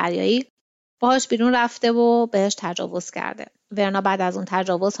سفر دریایی باهاش بیرون رفته و بهش تجاوز کرده. ورنا بعد از اون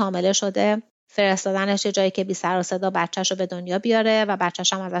تجاوز حامله شده، فرستادنش یه جایی که بی سر و صدا بچه‌شو به دنیا بیاره و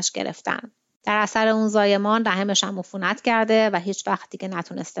بچه‌ش هم ازش گرفتن. در اثر اون زایمان رحمش هم عفونت کرده و هیچ وقت دیگه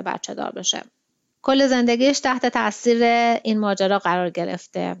نتونسته بچه دار بشه. کل زندگیش تحت تاثیر این ماجرا قرار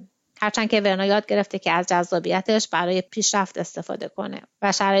گرفته. هرچند که ورنا یاد گرفته که از جذابیتش برای پیشرفت استفاده کنه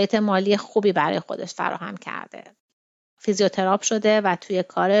و شرایط مالی خوبی برای خودش فراهم کرده. فیزیوتراپ شده و توی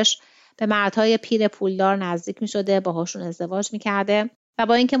کارش به مردهای پیر پولدار نزدیک می شده، باهاشون ازدواج می کرده و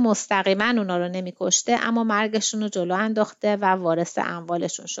با اینکه مستقیما اونا رو نمی کشته اما مرگشون رو جلو انداخته و وارث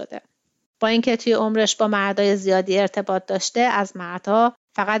اموالشون شده. با اینکه توی عمرش با مردای زیادی ارتباط داشته، از مردها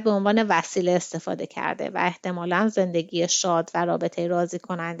فقط به عنوان وسیله استفاده کرده و احتمالاً زندگی شاد و رابطه راضی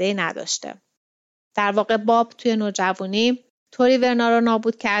کننده نداشته. در واقع باب توی نوجوانی طوری ورنا رو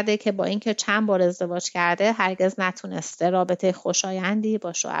نابود کرده که با اینکه چند بار ازدواج کرده هرگز نتونسته رابطه خوشایندی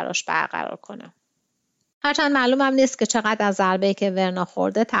با شوهرش برقرار کنه. هرچند معلوم هم نیست که چقدر از ضربه‌ای که ورنا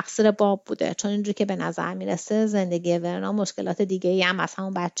خورده تقصیر باب بوده، چون اینجوری که به نظر میرسه زندگی ورنا مشکلات دیگه‌ای هم از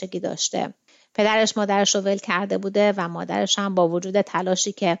همون بچگی داشته. پدرش مادرش رو ول کرده بوده و مادرش هم با وجود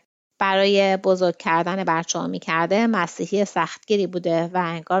تلاشی که برای بزرگ کردن بچه‌ها می‌کرده مسیحی سختگیری بوده و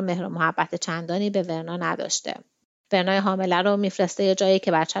انگار مهر و محبت چندانی به ورنا نداشته. ورنای حامله رو میفرسته یه جایی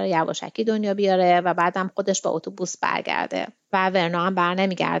که بچه رو یواشکی دنیا بیاره و بعدم خودش با اتوبوس برگرده و ورنا هم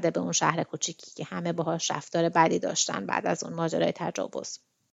برنمیگرده به اون شهر کوچیکی که همه باهاش رفتار بدی داشتن بعد از اون ماجرای تجاوز.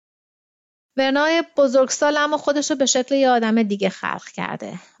 ورنای بزرگسال اما خودش رو به شکل یه آدم دیگه خلق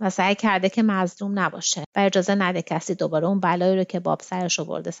کرده و سعی کرده که مظلوم نباشه و اجازه نده کسی دوباره اون بلایی رو که باب سرش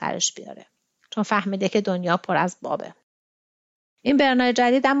آورده سرش بیاره، چون فهمیده که دنیا پر از بابه. این ورنای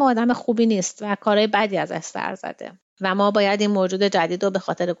جدید اما آدم خوبی نیست و کارهای بدی ازش سر زده و ما باید این موجود جدید رو به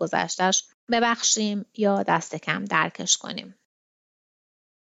خاطر گذشتش ببخشیم یا دست کم درکش کنیم.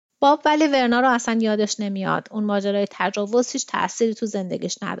 باب ولی ورنا رو اصلا یادش نمیاد. اون ماجرای تجاوز هیچ تأثیری تو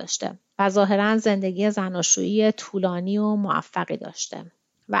زندگیش نداشته و ظاهراً زندگی زناشویی طولانی و موفقی داشته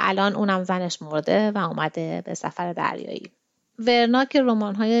و الان اونم زنش مرده و اومده به سفر دریایی. ورنا که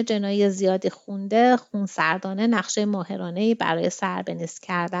رمان‌های جنایی زیادی خونده، خونسردانه نقشه ماهرانه‌ای برای سربنیز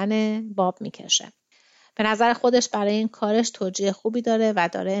کردن باب میکشه. به نظر خودش برای این کارش توجیه خوبی داره و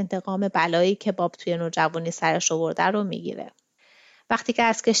داره انتقام بلایی که باب توی نوجوانی سرش آورده رو میگیره. وقتی که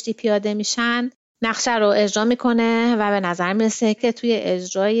از کشتی پیاده میشن نقشه رو اجرا میکنه و به نظر میرسه که توی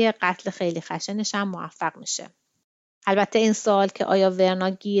اجرای قتل خیلی خشنش هم موفق میشه. البته این سوال که آیا ورنا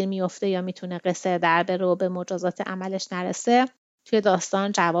گیر میفته یا میتونه قصر در بره و به مجازات عملش نرسه توی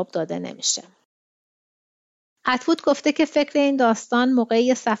داستان جواب داده نمیشه. اتوود گفته که فکر این داستان موقع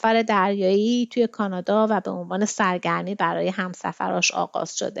یه سفر دریایی توی کانادا و به عنوان سرگرمی برای همسفراش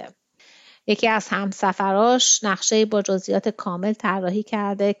آغاز شده. یکی از همسفراش نقشه‌ای با جزئیات کامل طراحی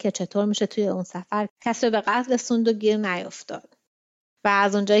کرده که چطور میشه توی اون سفر کسی به قتل رسوند و گیر نیفتاد. و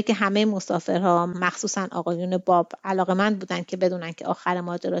از اونجایی که همه مسافرها مخصوصا آقایون باب علاقه‌مند بودن که بدونن که آخر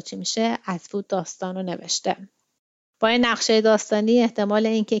ماجرا چی میشه، اتوود داستان رو نوشته. با این نقشه داستانی احتمال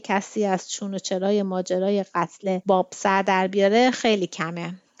اینکه کسی از چون و چرای ماجرای قتل باب سر در بیاره خیلی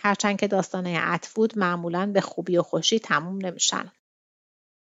کمه، هرچند که داستانهای اتوود معمولاً به خوبی و خوشی تموم نمیشن.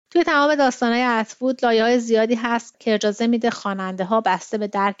 توی تمام داستانهای اتوود لایه‌های زیادی هست که اجازه میده خواننده‌ها بسته به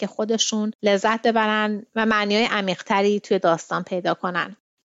درک خودشون لذت ببرن و معنی‌های عمیق‌تری توی داستان پیدا کنن.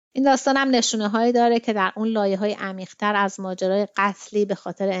 این داستان هم نشونه‌هایی داره که در اون لایه‌های عمیق‌تر از ماجرای قتلی به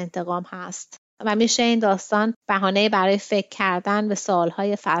خاطر انتقام هست و میشه این داستان بهانه‌ای برای فکر کردن به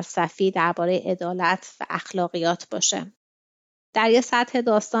سوال‌های فلسفی درباره عدالت و اخلاقیات باشه. در یه سطح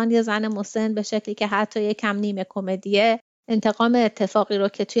داستان یه زن مسن به شکلی که حتی یکم نیمه کمدیه انتقام اتفاقی رو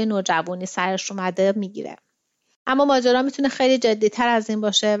که توی نوجوانی سرش اومده میگیره. اما ماجرا میتونه خیلی جدی‌تر از این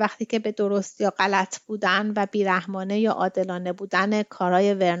باشه وقتی که به درست یا غلط بودن و بیرحمانه یا عادلانه بودن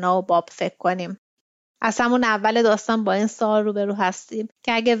کارهای ورنا و باب فکر کنیم. از همون اول داستان با این سوال روبرو هستیم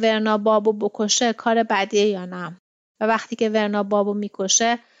که اگه ورنا بابو بکشه کار بدیه یا نه. و وقتی که ورنا بابو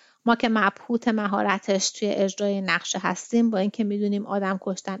میکشه ما که مبهوت مهارتش توی اجرای نقشه هستیم، با اینکه میدونیم آدم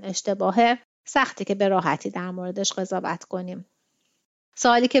کشتن اشتباهه، سختی که به راحتی در موردش قضاوت کنیم.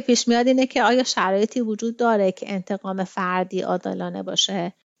 سوالی که پیش میاد اینه که آیا شرایطی وجود داره که انتقام فردی عادلانه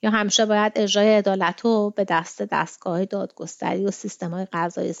باشه یا همیشه باید اجرای عدالت رو به دستگاه دادگستری و سیستم‌های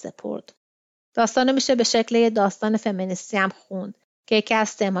قضایی سپرد؟ داستانو میشه به شکل یه داستان فمینیستی هم خوند که یکی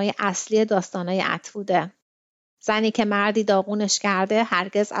از تم‌های اصلی داستان‌های اتووده. زنی که مردی داغونش کرده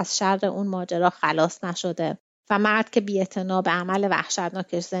هرگز از شر اون ماجرا خلاص نشده و مرد که بی‌اعتنا به عمل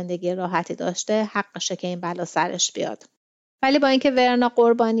وحشتناکش زندگی راحتی داشته حقشه که این بلا سرش بیاد. ولی با اینکه ورنا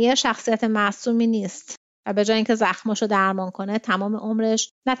قربانیه، شخصیت معصومی نیست و به جای اینکه زخمشو درمان کنه تمام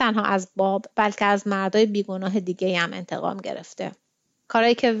عمرش نه تنها از باب بلکه از مردای بیگناه دیگه هم انتقام گرفته.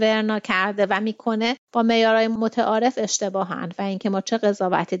 کارهایی که ورنا کرده و میکنه با معیارهای متعارف اشتباهن و اینکه ما چه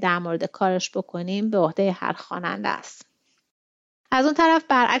قضاوتی در مورد کارش بکنیم به عهده هر خواننده است. از اون طرف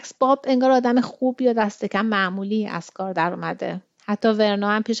برعکس باب انگار آدم خوب یا دست کم معمولی از کار در اومده. حتی ورنا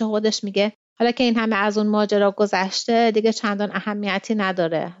هم پیش خودش میگه حالا که این همه از اون ماجرا گذشته دیگه چندان اهمیتی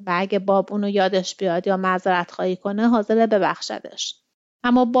نداره و اگه باب اونو یادش بیاد یا معذرت خواهی کنه حاضره ببخشدش.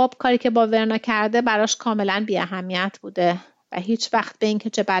 اما باب کاری که با ورنا کرده براش کاملا بی اهمیت بوده و هیچ وقت به اینکه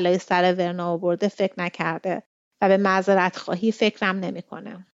چه بلایی سر ورنا آورده فکر نکرده و به معذرت خواهی فکرم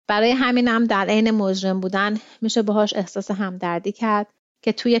نمیکنه. برای همینم در عین مجرم بودن میشه باهاش احساس همدردی کرد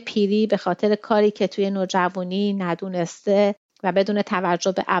که توی پیری به خاطر کاری که توی نوجوانی ندونسته و بدون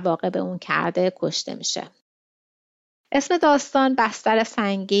توجه به عواقب اون کرده کشته میشه. اسم داستان بستر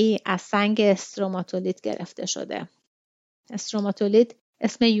سنگی از سنگ استروماتولید گرفته شده. استروماتولید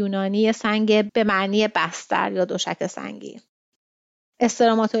اسم یونانی سنگ به معنی بستر یا دوشک سنگی.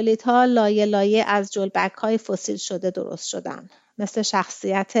 استروماتولیدها لایه لایه از جلبک‌های فسیل شده درست شدن، مثل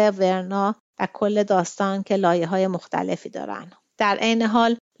شخصیت ورنا و کل داستان که لایه‌های مختلفی دارن. در عین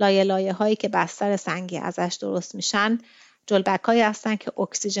حال لایه لایه هایی که بستر سنگی ازش درست میشن جلبک‌هایی هستن که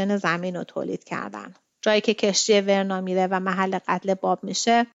اکسیژن زمین رو تولید کردن. جایی که کشتی ورنا میره و محل قتل باب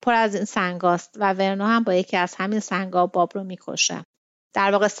میشه پر از این سنگاست و ورنا هم با یکی از همین سنگا باب رو میکشه.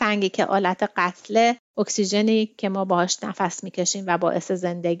 در واقع سنگی که آلت قتله، اکسیژنی که ما باهاش نفس میکشیم و باعث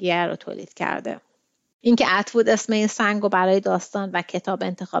زندگی رو تولید کرده. اینکه اتوود اسم این سنگ رو برای داستان و کتاب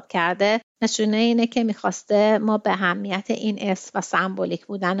انتخاب کرده نشونه اینه که میخواسته ما به اهمیت این اسم و سمبولیک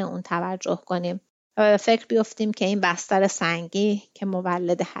بودن اون توجه کنیم و به فکر بیفتیم که این بستر سنگی که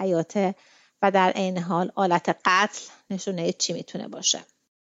مولد حیاته و در عین حال آلت قتل نشونه چی میتونه باشه.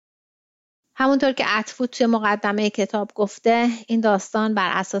 همونطور که اتوود توی مقدمه کتاب گفته، این داستان بر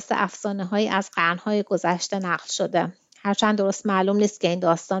اساس افسانه‌هایی از قرن‌های گذشته نقل شده. هرچند درست معلوم نیست که این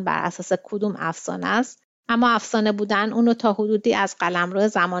داستان بر اساس کدوم افسانه است، اما افسانه بودن اونو تا حدودی از قلمرو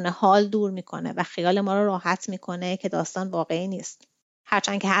زمان حال دور میکنه و خیال ما رو راحت میکنه که داستان واقعی نیست.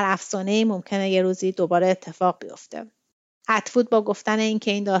 هرچند که هر افسانه‌ای ممکنه یه روزی دوباره اتفاق بیفته. اتوود با گفتن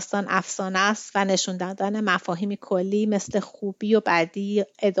اینکه این داستان افسانه است و نشون دادن مفاهیمی کلی مثل خوبی و بدی،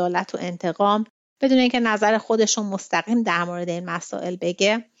 عدالت و انتقام بدون اینکه نظر خودشون مستقیم در مورد این مسائل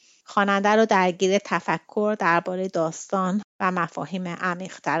بگه، خواننده رو درگیر تفکر درباره داستان و مفاهیم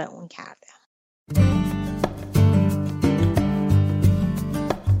عمیق‌تر اون کرده.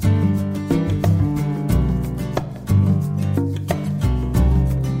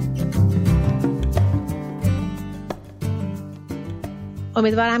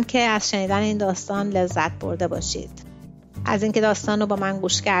 امیدوارم که از شنیدن این داستان لذت برده باشید. از اینکه داستان رو با من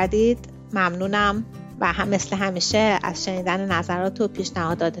گوش کردید ممنونم و هم مثل همیشه از شنیدن نظرات و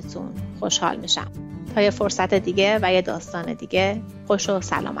پیشنهاداتتون خوشحال میشم. تا یه فرصت دیگه و یه داستان دیگه خوش و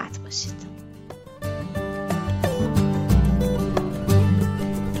سلامت باشید.